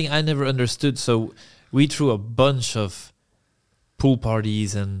 That's something I never understood. So we threw a bunch of pool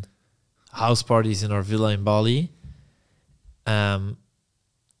parties and house parties in our villa in Bali.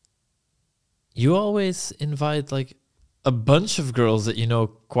 You always invite like a bunch of girls that you know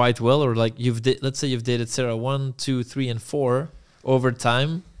quite well, or like let's say you've dated Sarah 1, 2, 3, and 4 over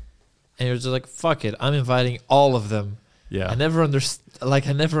time, and you're just like, fuck it, I'm inviting all of them. Yeah, I never understood.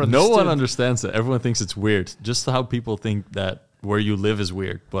 No one understands it. Everyone thinks it's weird. Just how people think that where you live is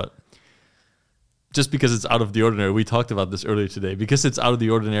weird, but just because it's out of the ordinary, we talked about this earlier today, because it's out of the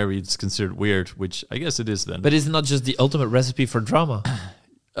ordinary, it's considered weird, which I guess it is then. But it's not just the ultimate recipe for drama.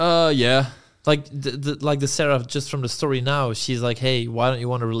 Yeah. Like the Sarah just from the story now, she's like, hey, why don't you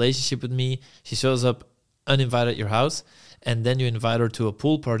want a relationship with me? She shows up uninvited at your house, and then you invite her to a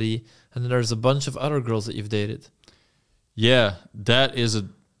pool party, and then there's a bunch of other girls that you've dated. Yeah, that is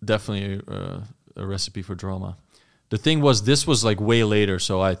definitely a recipe for drama. The thing was, this was like way later,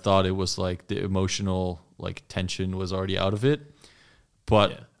 so I thought it was like the emotional like tension was already out of it.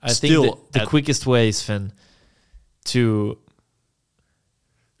 But I think the quickest way, Sven, to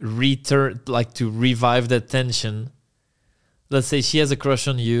revive that tension. Let's say she has a crush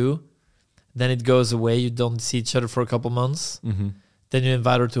on you, then it goes away. You don't see each other for a couple months. Mm-hmm. Then you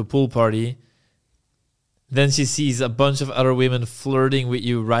invite her to a pool party. Then she sees a bunch of other women flirting with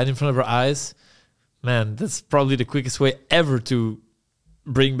you right in front of her eyes. Man, that's probably the quickest way ever to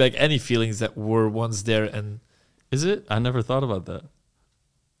bring back any feelings that were once there. And is it? I never thought about that.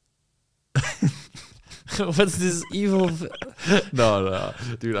 what's this evil? No,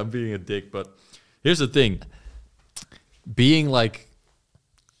 dude, I'm being a dick. But here's the thing: being like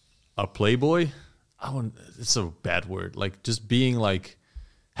a playboy, it's a bad word. Like just being like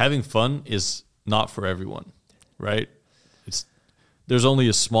having fun is not for everyone, right? There's only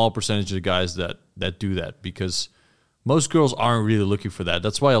a small percentage of guys that do that, because most girls aren't really looking for that.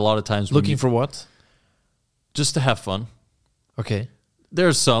 That's why a lot of times looking for what? Just to have fun. Okay.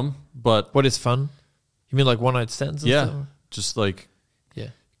 There's some, but what is fun? You mean like one night stands? Yeah, stuff? just like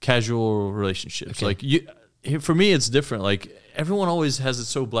casual relationships. Okay. Like for me, it's different. Like everyone always has it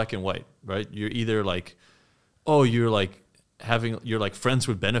so black and white, right? You're either like, oh, you're like friends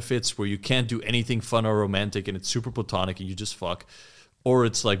with benefits where you can't do anything fun or romantic and it's super platonic and you just fuck. or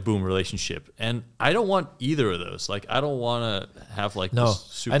it's like boom, relationship. And I don't want either of those. Like I don't want to have like No, this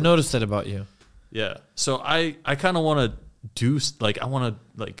super I noticed that about you. Yeah. So I kind of want to do like I want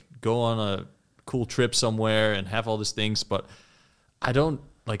to like go on a cool trip somewhere and have all these things, but I don't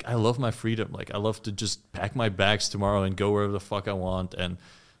like I love my freedom. Like I love to just pack my bags tomorrow and go wherever the fuck I want. And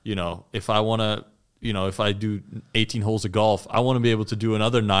you know, if I want to, you know, if I do 18 holes of golf, I want to be able to do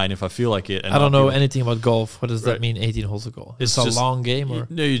another 9 if I feel like it. And I don't know like, anything about golf. What does Right. that mean? 18 holes of golf. It's It's a just- long game, or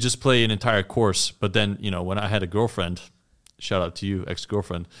No, you just play an entire course. But then, you know, when I had a girlfriend, shout out to you,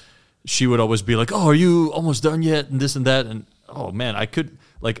 ex-girlfriend, she would always be like, "Oh, are you almost done yet?" And this and that. And oh man, I could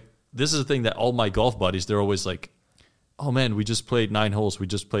like this is the thing that all my golf buddies, they're always like, "Oh man, we just played 9 holes. We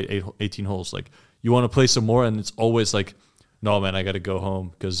just played 18 holes. Like, you want to play some more?" And it's always like, "No, man, I got to go home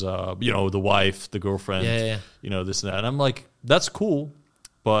because you know, the wife, the girlfriend, Yeah. you know, this and that." And I'm like, "That's cool,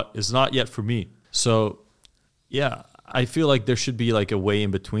 but it's not yet for me." So, yeah, I feel like there should be like a way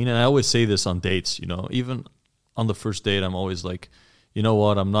in between. And I always say this on dates, you know, even on the first date, I'm always like, you know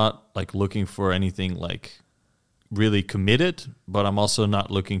what? I'm not like looking for anything like really committed, but I'm also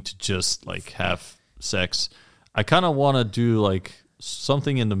not looking to just like have sex. I kind of want to do like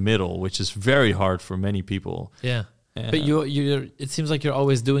something in the middle, which is very hard for many people. yeah. And, But you, it seems like you're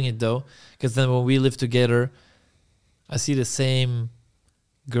always doing it though, because then when we live together, I see the same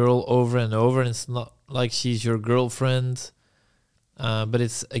girl over and over, and it's not like she's your girlfriend, but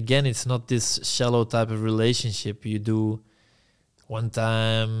it's not this shallow type of relationship. You do one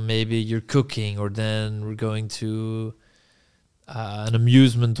time, maybe you're cooking, or then we're going to an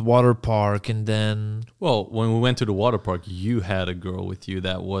amusement water park, and then well, when we went to the water park, you had a girl with you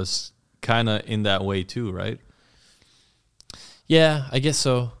that was kind of in that way too, right? yeah, I guess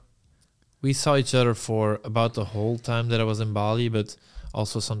so. We saw each other for about the whole time that I was in Bali, but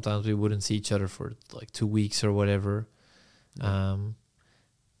also sometimes we wouldn't see each other for like 2 weeks or whatever.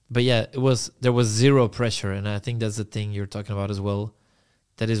 But yeah, there was zero pressure, and I think that's the thing you're talking about as well.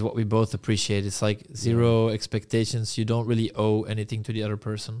 That is what we both appreciate. It's like zero expectations. You don't really owe anything to the other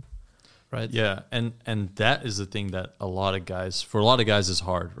person, right? Yeah, and that is the thing that for a lot of guys is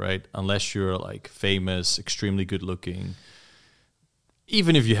hard, right? Unless you're like famous, extremely good looking.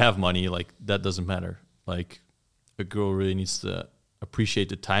 Even if you have money, like that doesn't matter. Like a girl really needs to appreciate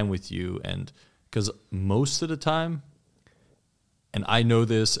the time with you, and because most of the time, and I know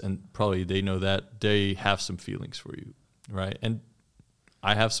this, and probably they know that, they have some feelings for you, right? And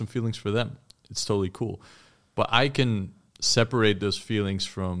I have some feelings for them. It's totally cool. But I can separate those feelings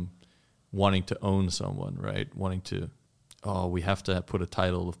from wanting to own someone, right? Wanting to, we have to put a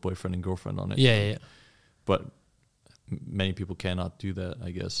title of boyfriend and girlfriend on it. Yeah. But many people cannot do that,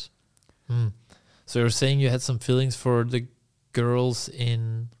 I guess. So you're saying you had some feelings for the girls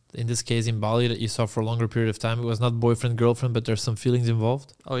in this case in Bali that you saw for a longer period of time. It was not boyfriend, girlfriend, but there's some feelings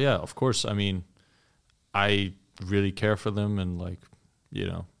involved? Oh, yeah, of course. I mean, I really care for them, and like, you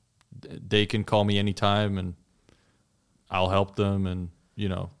know, they can call me anytime and I'll help them. And, you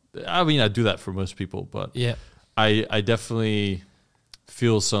know, I mean, I do that for most people, but Yeah. I definitely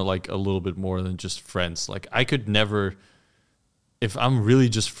feel so like a little bit more than just friends. Like I could never, if I'm really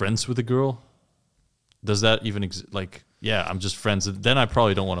just friends with a girl, does that even like, yeah, I'm just friends. Then I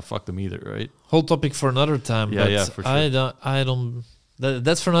probably don't want to fuck them either, right? Whole topic for another time. Yeah, but yeah, for sure. I don't.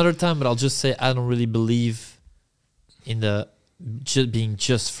 That's for another time. But I'll just say I don't really believe in the being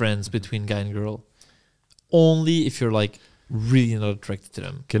just friends between guy and girl. Only if you're like really not attracted to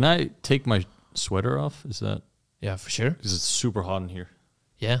them. Can I take my sweater off? Is that Yeah, for sure. because it's super hot in here?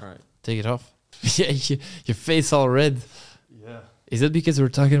 Yeah, All right. take it off. Yeah, your face all red. Yeah. Is that because we're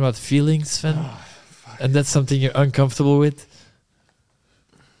talking about feelings, Sven? And that's something you're uncomfortable with?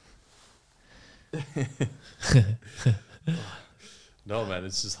 No, man,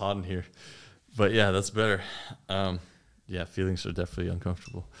 it's just hot in here. But yeah, that's better. Yeah, feelings are definitely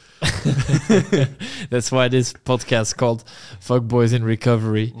uncomfortable. That's why this podcast called Fuckboys in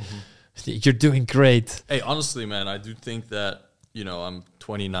Recovery. You're doing great. Hey, honestly, man, I do think that, you know, I'm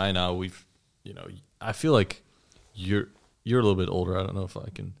 29 now. I feel like you're a little bit older. I don't know if I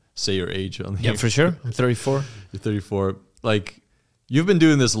can say your age on here. Yeah, for sure. I'm 34. You're 34. Like, you've been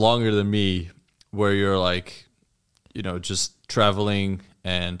doing this longer than me, where you're like, you know, just traveling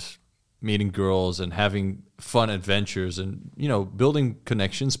and meeting girls and having fun adventures and, you know, building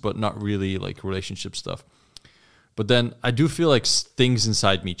connections, but not really like relationship stuff. But then I do feel like things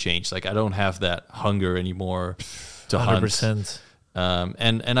inside me change. Like I don't have that hunger anymore to 100%. hunt.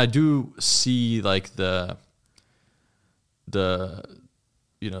 And I do see like the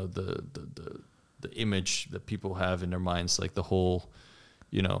you know the image that people have in their minds, like the whole,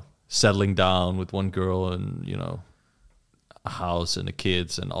 you know, settling down with one girl and, you know, a house and the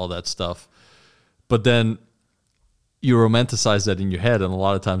kids and all that stuff. But then you romanticize that in your head, and a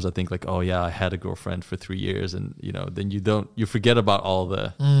lot of times I think like, oh yeah, I had a girlfriend for 3 years, and then you forget about all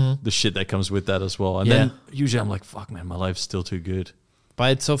the shit that comes with that as well. And then usually I'm like, fuck man, my life's still too good.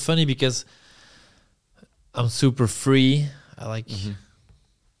 But it's so funny because I'm super free. I like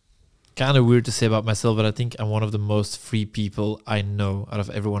kind of weird to say about myself, but I think I'm one of the most free people I know out of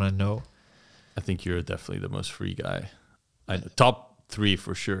everyone I know. I think you're definitely the most free guy. I know. Top 3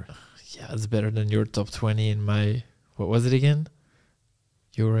 for sure. Yeah, it's better than your top 20 in my... What was it again?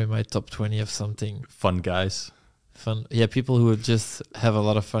 You were in my top 20 of something. Fun guys. Fun. Yeah, people who would just have a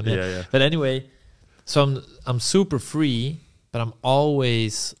lot of fun. Yeah. But anyway, so I'm super free, but I'm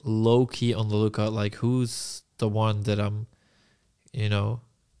always low-key on the lookout. Like, who's the one that I'm,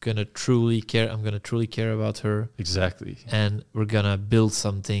 gonna truly care? I'm gonna truly care about her. Exactly. And we're gonna build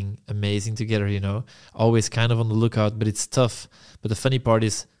something amazing together, Always kind of on the lookout, but it's tough. But the funny part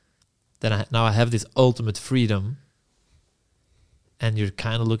is that now I have this ultimate freedom, and you're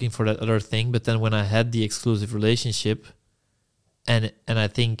kind of looking for that other thing. But then when I had the exclusive relationship, and I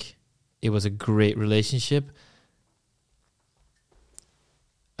think it was a great relationship,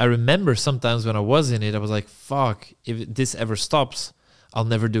 I remember sometimes when I was in it, I was like, fuck, if this ever stops, I'll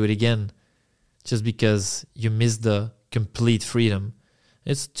never do it again. Just because you miss the complete freedom.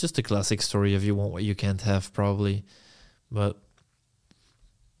 It's just a classic story of you want what you can't have, probably. But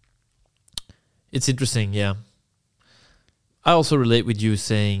it's interesting, yeah. I also relate with you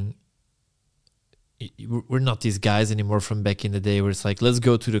saying we're not these guys anymore from back in the day where it's like, let's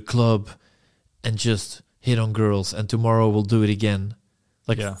go to the club and just hit on girls, and tomorrow we'll do it again.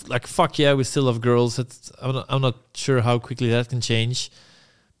 Like fuck yeah, we still love girls. I'm not sure how quickly that can change,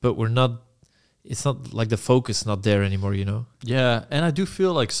 but it's not like the focus not there anymore, Yeah, and I do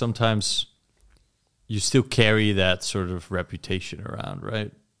feel like sometimes you still carry that sort of reputation around,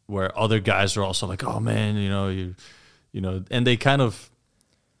 right? Where other guys are also like, oh man, and they kind of,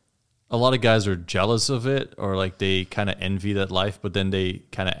 a lot of guys are jealous of it, or like they kind of envy that life, but then they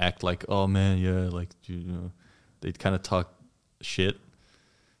kind of act like, oh man, yeah, like, they kind of talk shit.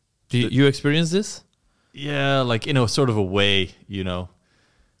 Do you experience this? Yeah, like in a sort of a way,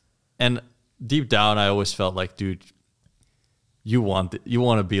 And deep down, I always felt like, dude, you want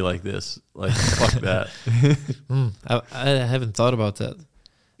to be like this. Like, fuck that. I haven't thought about that.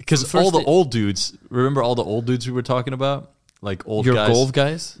 Because all the old dudes, remember all the old dudes we were talking about? Like old Your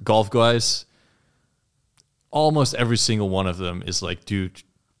guys. Golf guys. Almost every single one of them is like, dude,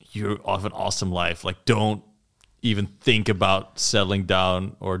 you have an awesome life. Like, don't even think about settling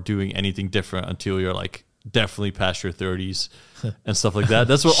down or doing anything different until you're like definitely past your 30s and stuff like that.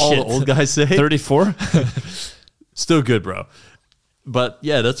 That's what all the old guys say. 34? Still good, bro. But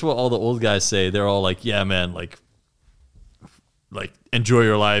yeah, that's what all the old guys say. They're all like, yeah, man, like enjoy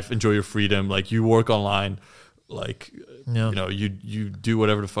your life, enjoy your freedom. Like, you work online, like, you do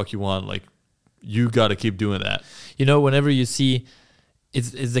whatever the fuck you want. Like, you got to keep doing that. Whenever you see,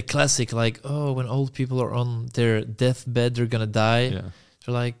 it's the classic, like, oh, when old people are on their deathbed, they're gonna die. Yeah.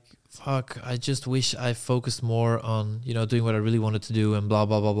 They're like, fuck, I just wish I focused more on, doing what I really wanted to do and blah,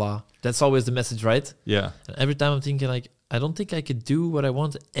 blah, blah, blah. That's always the message, right? Yeah. And every time I'm thinking like, I don't think I could do what I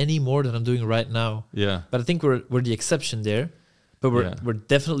want any more than I'm doing right now. Yeah. But I think we're the exception there. But we're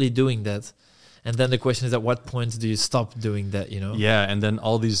definitely doing that. And then the question is, at what point do you stop doing that, Yeah, and then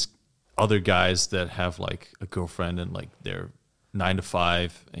all these other guys that have like a girlfriend and like they're 9 to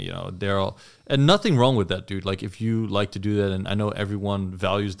 5, they're all, and nothing wrong with that, dude. Like, if you like to do that, and I know everyone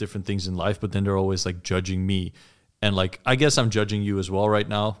values different things in life, but then they're always like judging me. And like, I guess I'm judging you as well right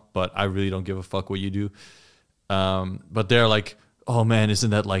now, but I really don't give a fuck what you do. But they're like, oh man, isn't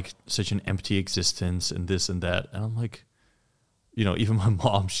that like such an empty existence and this and that? And I'm like, even my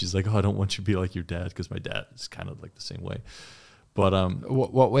mom, she's like, oh, I don't want you to be like your dad, because my dad is kind of like the same way. But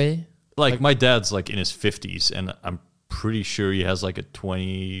what way? Like my dad's like in his 50s, and I'm pretty sure he has like a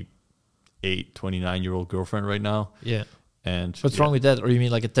 28, 29-year-old girlfriend right now. Yeah. And what's wrong with that? Or you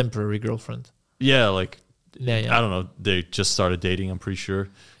mean like a temporary girlfriend? Yeah, like, yeah. I don't know. They just started dating, I'm pretty sure.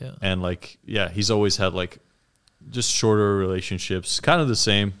 Yeah. And like, yeah, he's always had like just shorter relationships, kind of the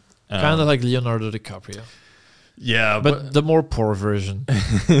same. Kind of like Leonardo DiCaprio. Yeah, but the more poor version.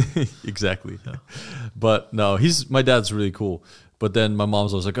 Exactly. Yeah. But no, my dad's really cool. But then my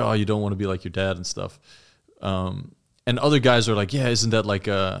mom's always like, oh, you don't want to be like your dad and stuff. And other guys are like, yeah, isn't that like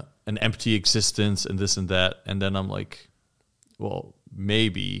an empty existence and this and that? And then I'm like, well,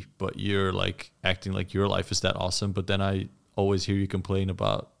 maybe, but you're like acting like your life is that awesome. But then I always hear you complain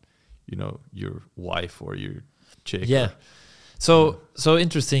about, your wife or your chick. Yeah. So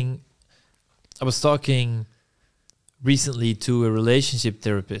interesting. I was talking recently to a relationship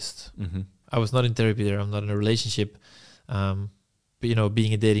therapist. Mm-hmm. I was not in therapy there. I'm not in a relationship. But, you know,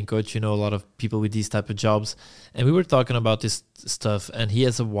 being a dating coach, you know, a lot of people with these type of jobs. And we were talking about this stuff, and he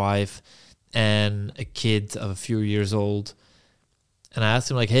has a wife and a kid of a few years old. And I asked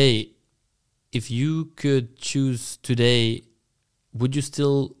him, like, hey, if you could choose today, would you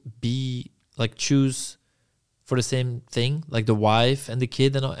still be, like, choose for the same thing, like the wife and the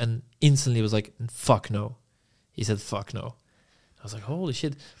kid? And instantly he was like, fuck no. He said, fuck no. I was like, holy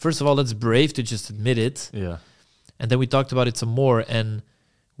shit. First of all, that's brave to just admit it. Yeah. And then we talked about it some more, and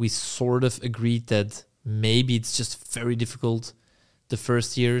we sort of agreed that maybe it's just very difficult the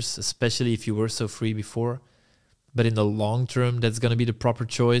first years, especially if you were so free before. But in the long term, that's going to be the proper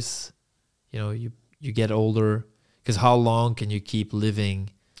choice. You know, you get older, because how long can you keep living?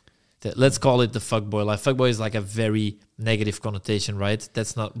 Let's call it the fuckboy life. Fuckboy is like a very negative connotation, right?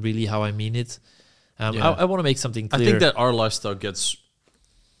 That's not really how I mean it. I want to make something clear. I think that our lifestyle gets,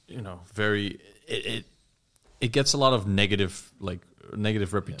 you know, very... It gets a lot of negative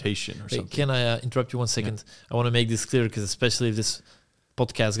reputation or something. Can I interrupt you 1 second? Yeah. I want to make this clear, because especially if this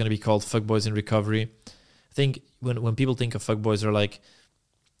podcast is going to be called Fuckboys in Recovery, I think when people think of fuckboys, they're like,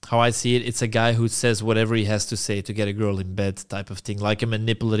 how I see it, it's a guy who says whatever he has to say to get a girl in bed type of thing, like a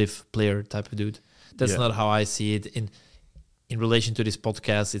manipulative player type of dude. That's not how I see it. In relation to this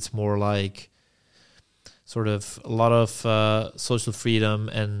podcast, it's more like sort of a lot of social freedom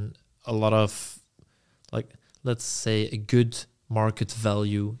and a lot of, like, let's say, a good market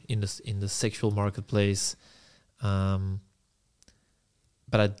value in the sexual marketplace. But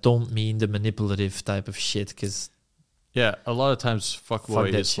I don't mean the manipulative type of shit, because... Yeah, a lot of times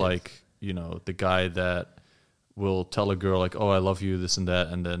fuckboy is shit. Like, you know, the guy that will tell a girl, like, oh, I love you, this and that,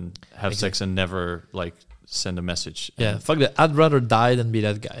 and then have sex and never, like, send a message. Yeah, fuck that. I'd rather die than be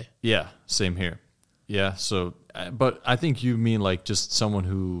that guy. Yeah, same here. Yeah, so... But I think you mean, like, just someone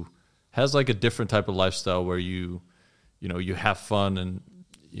who... has like a different type of lifestyle where you know, you have fun and,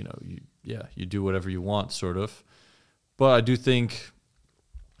 you know, you do whatever you want, sort of. But I do think,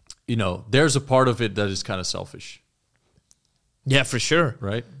 you know, there's a part of it that is kind of selfish. Yeah, for sure.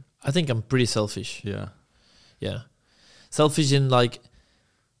 Right? I think I'm pretty selfish. Yeah. Yeah. Selfish in like,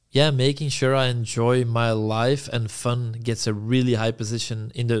 making sure I enjoy my life, and fun gets a really high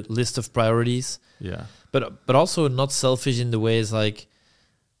position in the list of priorities. Yeah. But also not selfish in the ways like,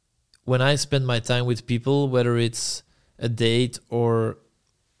 when I spend my time with people, whether it's a date or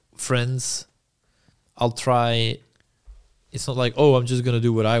friends, I'll try. It's not like, oh, I'm just going to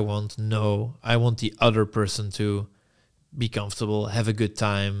do what I want. No, I want the other person to be comfortable, have a good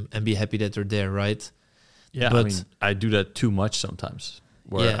time, and be happy that they're there, right? Yeah, but I mean, I do that too much sometimes,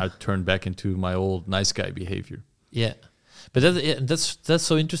 where I turn back into my old nice guy behavior. Yeah, but that's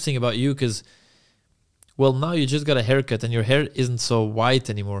so interesting about you, because... Well, now you just got a haircut and your hair isn't so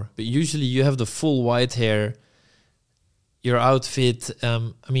white anymore. But usually you have the full white hair, your outfit.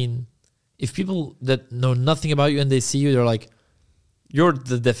 I mean, if people that know nothing about you and they see you, they're like, you're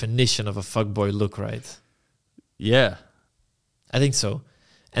the definition of a fuckboy look, right? Yeah. I think so.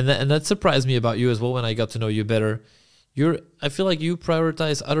 And that surprised me about you as well when I got to know you better. I feel like you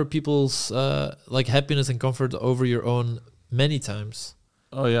prioritize other people's like happiness and comfort over your own many times.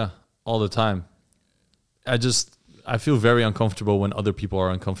 Oh, yeah. All the time. I feel very uncomfortable when other people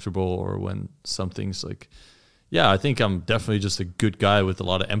are uncomfortable, or when something's like, I think I'm definitely just a good guy with a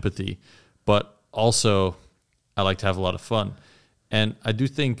lot of empathy, but also I like to have a lot of fun. And I do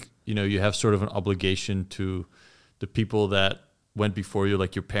think, you know, you have sort of an obligation to the people that went before you,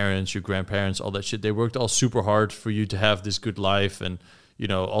 like your parents, your grandparents, all that shit. They worked all super hard for you to have this good life, and, you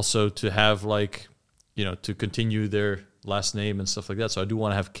know, also to have, like, you know, to continue their last name and stuff like that. So I do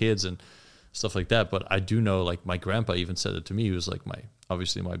want to have kids and stuff like that. But I do know, like, my grandpa even said it to me. He was like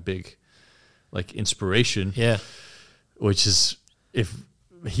obviously my big, like, inspiration. Yeah. Which is, if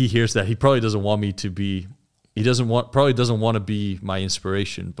he hears that, he probably doesn't want me to be, probably doesn't want to be my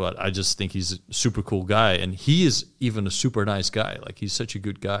inspiration, but I just think he's a super cool guy. And he is even a super nice guy. Like, he's such a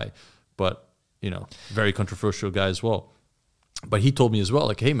good guy, but, you know, very controversial guy as well. But he told me as well,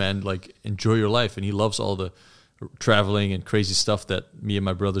 like, hey man, like, enjoy your life. And he loves all the traveling and crazy stuff that me and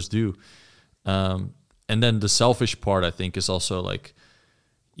my brothers do. And then the selfish part, I think, is also like,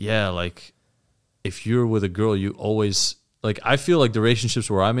 like, if you're with a girl, you always, like, I feel like the relationships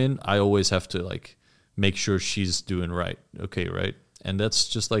where I'm in, I always have to, like, make sure she's doing right. Okay, right? And that's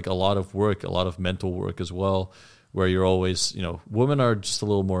just, like, a lot of work, a lot of mental work as well, where you're always, you know, women are just a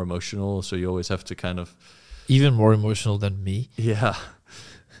little more emotional, so you always have to kind of... Even more emotional than me. Yeah.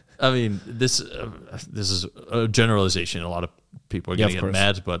 I mean, this is a generalization. A lot of people are going to get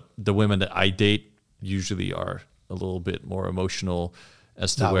mad, but the women that I date usually are a little bit more emotional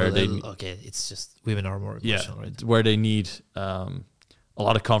as to where they... Okay, it's just women are more emotional, right? Where they need a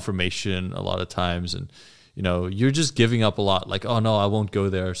lot of confirmation a lot of times. And, you know, you're just giving up a lot. Like, oh, no, I won't go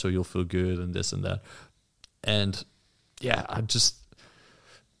there, so you'll feel good and this and that. And, yeah,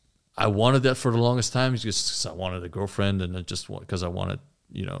 I wanted that for the longest time just because I wanted a girlfriend, and because I wanted,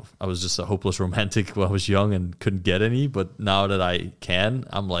 you know, I was just a hopeless romantic when I was young and couldn't get any. But now that I can,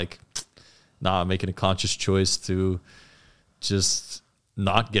 I'm like, I'm making a conscious choice to just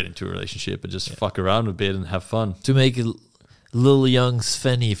not get into a relationship and just fuck around a bit and have fun. To make a little young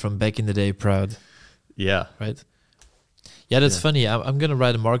Svenny from back in the day proud. Yeah. Right? Yeah, that's funny. I'm going to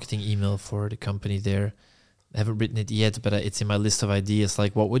write a marketing email for the company there. I haven't written it yet, but it's in my list of ideas.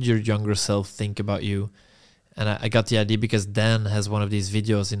 Like, what would your younger self think about you? And I got the idea because Dan has one of these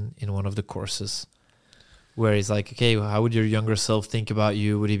videos in one of the courses where he's like, okay, how would your younger self think about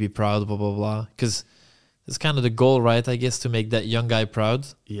you? Would he be proud? Blah, blah, blah. Because it's kind of the goal, right? I guess, to make that young guy proud.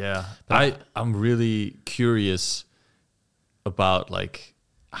 Yeah. I'm really curious about like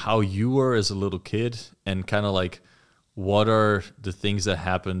how you were as a little kid, and kind of like what are the things that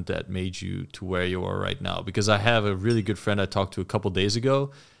happened that made you to where you are right now? Because I have a really good friend I talked to a couple days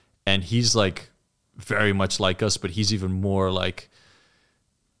ago, and he's like very much like us, but he's even more like...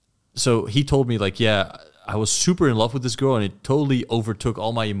 So he told me like, yeah, I was super in love with this girl and it totally overtook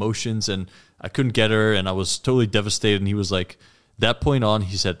all my emotions and I couldn't get her and I was totally devastated. And he was like, that point on,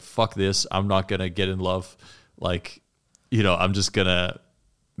 he said, fuck this, I'm not going to get in love. Like, you know, I'm just going to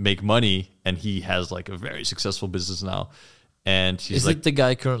make money. And he has like a very successful business now. And he's Is like... it the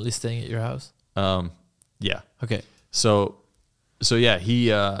guy currently staying at your house? Yeah. Okay. So yeah,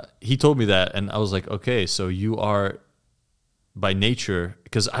 he told me that, and I was like, okay, so you are by nature,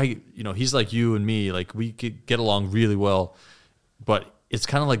 because he's like you and me, like we get along really well, but it's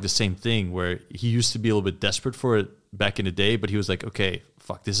kind of like the same thing where he used to be a little bit desperate for it back in the day, but he was like, okay,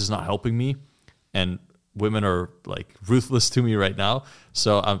 fuck, this is not helping me, and women are like ruthless to me right now,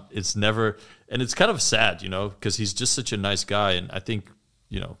 so it's never, and it's kind of sad, you know, because he's just such a nice guy, and I think,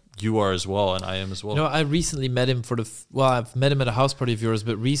 you know, you are as well, and I am as well. You know, I recently met him I've met him at a house party of yours,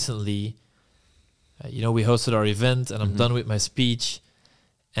 but recently, you know, we hosted our event, and I'm done with my speech,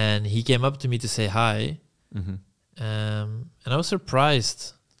 and he came up to me to say hi, and I was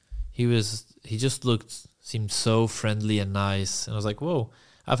surprised. He just seemed so friendly and nice, and I was like, whoa,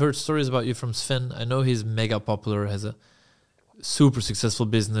 I've heard stories about you from Sven. I know he's mega popular, has a super successful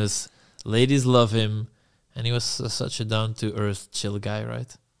business, ladies love him, and he was such a down-to-earth, chill guy,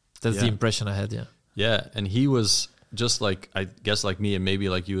 right? That's the impression I had, yeah. Yeah, and he was just like, I guess like me and maybe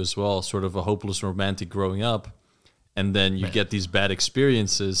like you as well, sort of a hopeless romantic growing up. And then you get these bad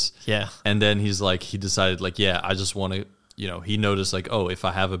experiences. Yeah. And then he decided like, yeah, I just want to, you know, he noticed like, oh, if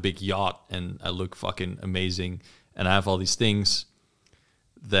I have a big yacht and I look fucking amazing and I have all these things,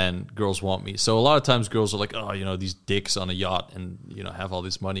 then girls want me. So a lot of times girls are like, oh, you know, these dicks on a yacht and, you know, have all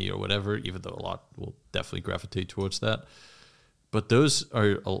this money or whatever, even though a lot will definitely gravitate towards that. But those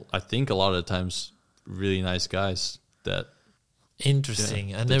are, I think, a lot of the times really nice guys that...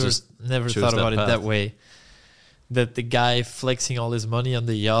 Interesting. Yeah, I never thought about it that way. That the guy flexing all his money on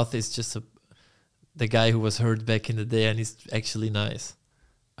the yacht is just the guy who was hurt back in the day and he's actually nice.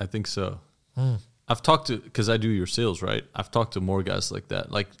 I think so. I've talked to, because I do your sales, right? I've talked to more guys like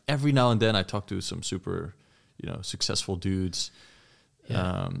that. Like every now and then I talk to some super, you know, successful dudes.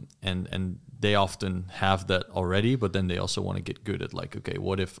 Yeah. And they often have that already, but then they also want to get good at like, okay,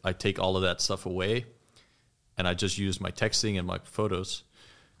 what if I take all of that stuff away and I just use my texting and my photos?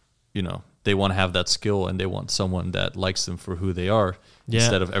 You know, they want to have that skill and they want someone that likes them for who they are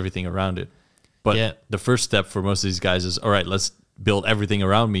instead of everything around it. But the first step for most of these guys is, all right, let's build everything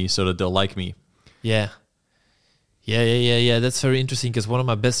around me so that they'll like me. Yeah. That's very interesting because one of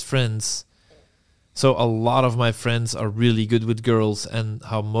my best friends... So a lot of my friends are really good with girls, and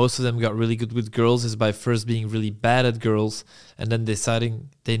how most of them got really good with girls is by first being really bad at girls and then deciding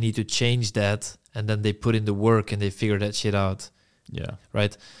they need to change that, and then they put in the work and they figure that shit out. Yeah.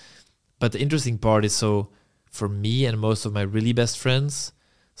 Right? But the interesting part is, so for me and most of my really best friends,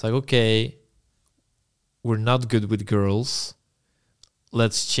 it's like, okay, we're not good with girls.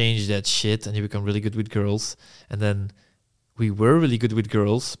 Let's change that shit and you become really good with girls. And then we were really good with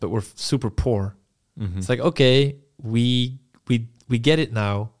girls, but we're super poor. It's like, okay, we get it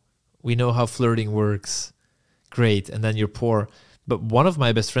now. We know how flirting works. Great. And then you're poor. But one of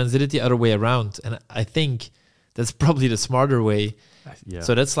my best friends did it the other way around. And I think that's probably the smarter way. Yeah.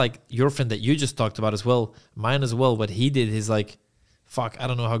 So that's like your friend that you just talked about as well. Mine as well. What he did is like, fuck, I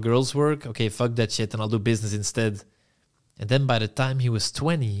don't know how girls work. Okay, fuck that shit and I'll do business instead. And then by the time he was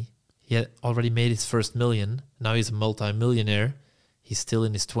 20, he had already made his first million. Now he's a multi-millionaire. He's still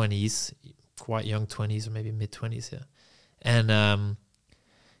in his 20s, quite young 20s or maybe mid-20s, yeah. And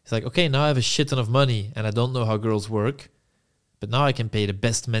he's like, okay, now I have a shit ton of money and I don't know how girls work, but now I can pay the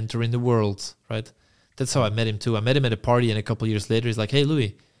best mentor in the world, right? That's how I met him too. I met him at a party, and a couple of years later, he's like, hey,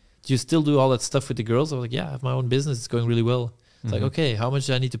 Louis, do you still do all that stuff with the girls? I was like, yeah, I have my own business. It's going really well. It's like, okay, how much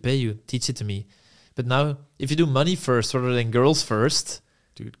do I need to pay you? Teach it to me. But now, if you do money first rather than girls first...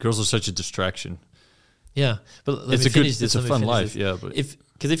 Dude, girls are such a distraction. Yeah, but it's a fun life, yeah. But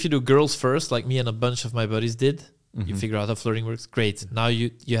because if you do girls first, like me and a bunch of my buddies did, you figure out how flirting works, great. Now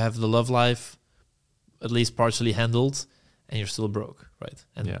you have the love life at least partially handled, and you're still broke, right?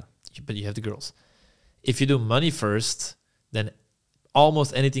 And but you have the girls. If you do money first, then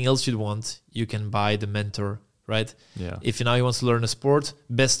almost anything else you'd want, you can buy the mentor, right? Yeah. If you want to learn a sport,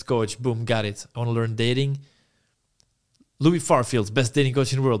 best coach, boom, got it. I want to learn dating. Louis Farfield's best dating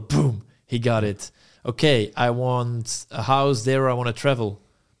coach in the world, boom, he got it. Okay, I want a house there, I want to travel.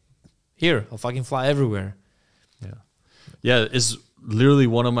 Here, I'll fucking fly everywhere. Yeah. Yeah, it's literally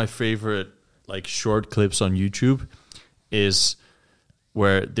one of my favorite like short clips on YouTube is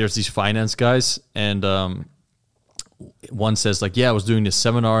where there's these finance guys, and one says like, yeah, I was doing this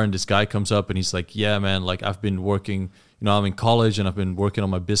seminar, and this guy comes up and he's like, yeah, man, like I've been working, I'm in college and I've been working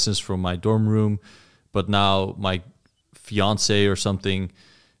on my business from my dorm room, but now my fiance or something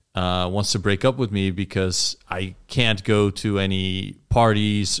wants to break up with me because I can't go to any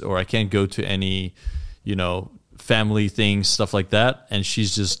parties or I can't go to any, family things, stuff like that. And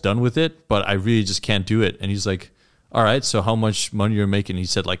she's just done with it, but I really just can't do it. And he's like, all right, so how much money you're making? He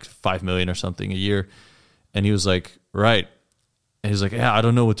said like 5 million or something a year. And he was like, right. And he's like, yeah, I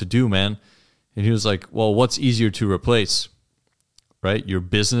don't know what to do, man. And he was like, well, what's easier to replace, right? Your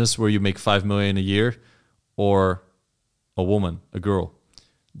business where you make 5 million a year, or a woman, a girl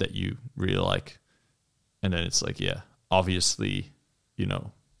that you really like. And then it's like, yeah, obviously,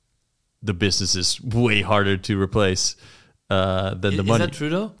 the business is way harder to replace than the money. Is that true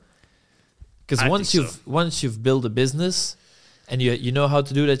though? Because once you've built a business and you know how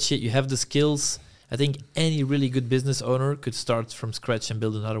to do that shit, you have the skills. I think any really good business owner could start from scratch and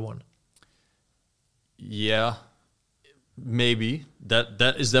build another one. Yeah, maybe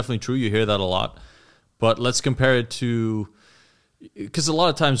that is definitely true. You hear that a lot, but let's compare it to, because a lot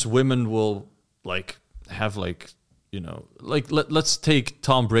of times women will like have like, let's take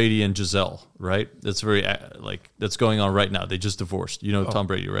Tom Brady and Giselle, right? That's very that's going on right now. They just divorced. Tom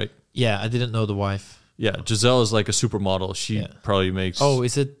Brady, right? Yeah, I didn't know the wife. Yeah, Giselle is like a supermodel. She probably makes... Oh,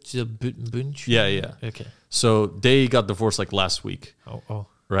 is it Bunch? Yeah. Okay. So they got divorced like last week. Oh.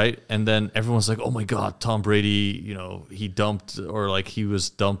 Right? And then everyone's like, oh my God, Tom Brady, he dumped, or like he was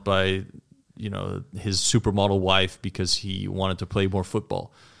dumped by, his supermodel wife because he wanted to play more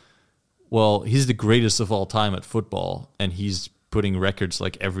football. Well, he's the greatest of all time at football, and he's putting records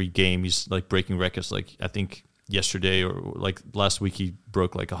like every game. He's like breaking records. Like I think yesterday or like last week he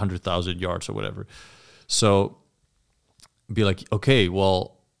broke like 100,000 yards or whatever. So be like, okay,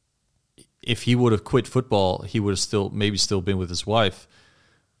 well, if he would have quit football, he would have still been with his wife.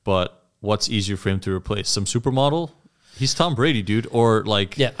 But what's easier for him to replace? Some supermodel? He's Tom Brady, dude. Or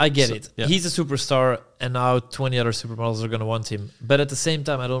like... Yeah, I get it. Yeah. He's a superstar, and now 20 other supermodels are going to want him. But at the same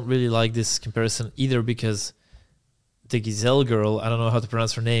time, I don't really like this comparison either, because the Giselle girl, I don't know how to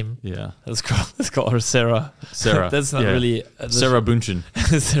pronounce her name. Yeah. Let's call her Sarah. Sarah. That's not really... Sarah Bunchen.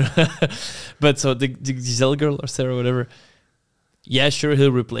 But so the Giselle girl, or Sarah, whatever... Yeah, sure,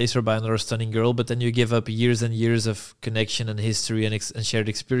 he'll replace her by another stunning girl, but then you give up years and years of connection and history and shared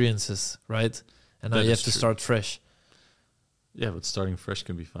experiences, right? And now you have to start fresh. Yeah, but starting fresh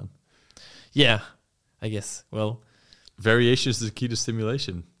can be fun. Yeah, I guess. Well, variation is the key to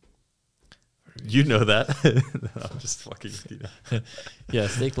stimulation. You know that. No, I'm just fucking with you. Yeah,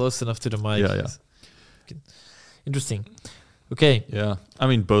 stay close enough to the mic. Yeah. Interesting. Okay. Yeah, I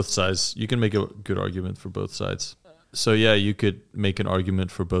mean, both sides. You can make a good argument for both sides. So yeah, you could make an argument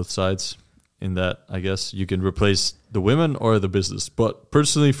for both sides in that, I guess. You can replace the women or the business. But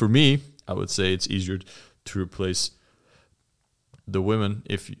personally, for me, I would say it's easier to replace the women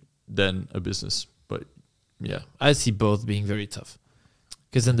than a business. But yeah. I see both being very tough.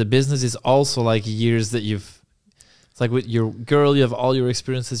 Because then the business is also like years that it's like with your girl, you have all your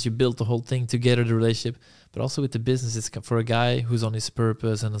experiences, you built the whole thing together, the relationship. But also with the business, it's for a guy who's on his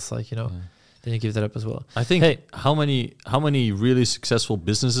purpose, and it's like, then you give that up as well. I think how many really successful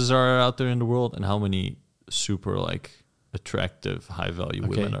businesses are out there in the world, and how many super like attractive, high value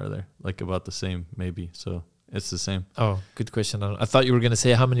women are there? Like about the same, maybe. So It's the same. Oh, good question. I thought you were going to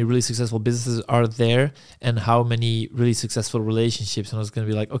say how many really successful businesses are there and how many really successful relationships. And I was going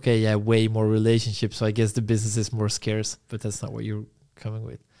to be like, okay, yeah, way more relationships. So I guess the business is more scarce, but that's not what you're coming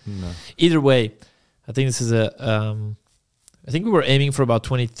with. No. Either way, I think this is I think we were aiming for about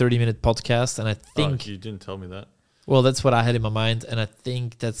 20, 30-minute podcast. And I think... you didn't tell me that. Well, that's what I had in my mind. And I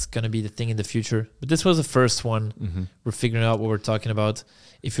think that's going to be the thing in the future. But this was the first one. Mm-hmm. We're figuring out what we're talking about.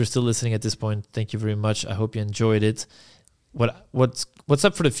 If you're still listening at this point, thank you very much. I hope you enjoyed it. What's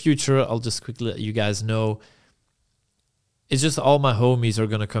up for the future? I'll just quickly let you guys know. It's just all my homies are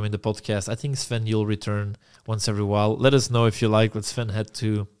going to come in the podcast. I think, Sven, you'll return once every while. Let us know if you like what Sven had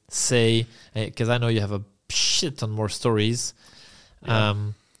to say, because I know you have a shit ton more stories. Yeah.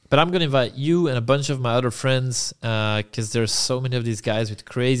 But I'm going to invite you and a bunch of my other friends because there's so many of these guys with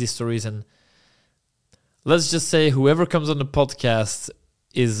crazy stories. And let's just say whoever comes on the podcast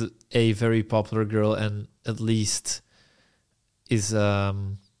is a very popular girl and at least is...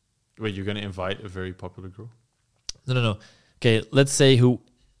 Wait, you're going to invite a very popular girl? No. Okay, let's say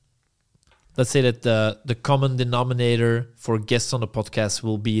that the common denominator for guests on the podcast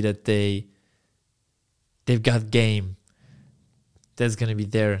will be that they've got game. That's going to be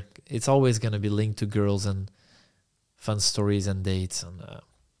there. It's always going to be linked to girls and fun stories and dates. And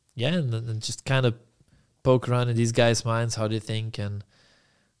and just kind of poke around in these guys' minds, how they think and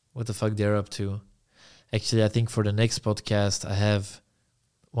what the fuck they're up to. Actually, I think for the next podcast, I have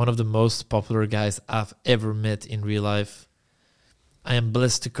one of the most popular guys I've ever met in real life. I am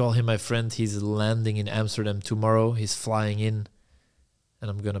blessed to call him my friend. He's landing in Amsterdam tomorrow. He's flying in. And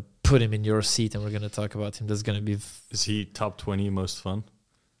I'm going to put him in your seat and we're going to talk about him. That's going to be... Is he top 20 most fun?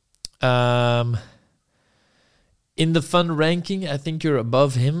 In the fun ranking, I think you're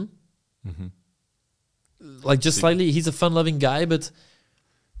above him. Mm-hmm. Like just slightly. He's a fun-loving guy, but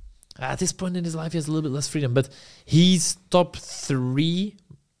at this point in his life, he has a little bit less freedom. But he's top 3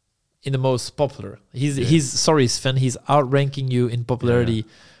 in the most popular. He's sorry, Sven. He's outranking you in popularity,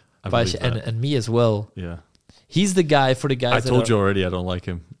 and me as well. Yeah. He's the guy for the guys. I told you already I don't like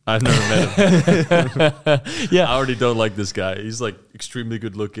him. I've never met him. Yeah. I already don't like this guy. He's like extremely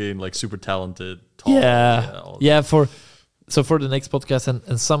good looking, like super talented, tall. For the next podcast and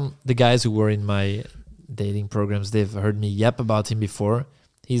the guys who were in my dating programs, they've heard me yap about him before.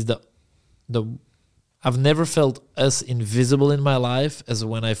 He's the I've never felt as invisible in my life as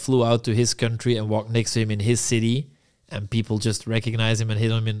when I flew out to his country and walked next to him in his city and people just recognize him and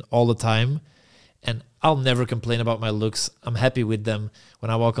hit him in all the time. And I'll never complain about my looks. I'm happy with them. When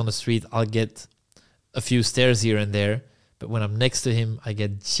I walk on the street, I'll get a few stares here and there. But when I'm next to him, I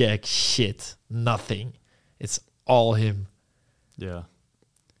get jack shit. Nothing. It's all him. Yeah.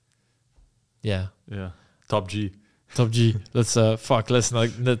 Yeah. Yeah. Top G. Top G. Let's let's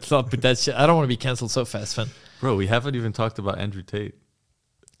not put that shit. I don't want to be cancelled so fast, Sven. Bro, we haven't even talked about Andrew Tate.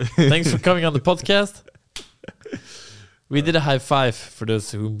 Thanks for coming on the podcast. We did a high five for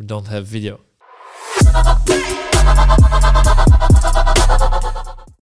those who don't have video.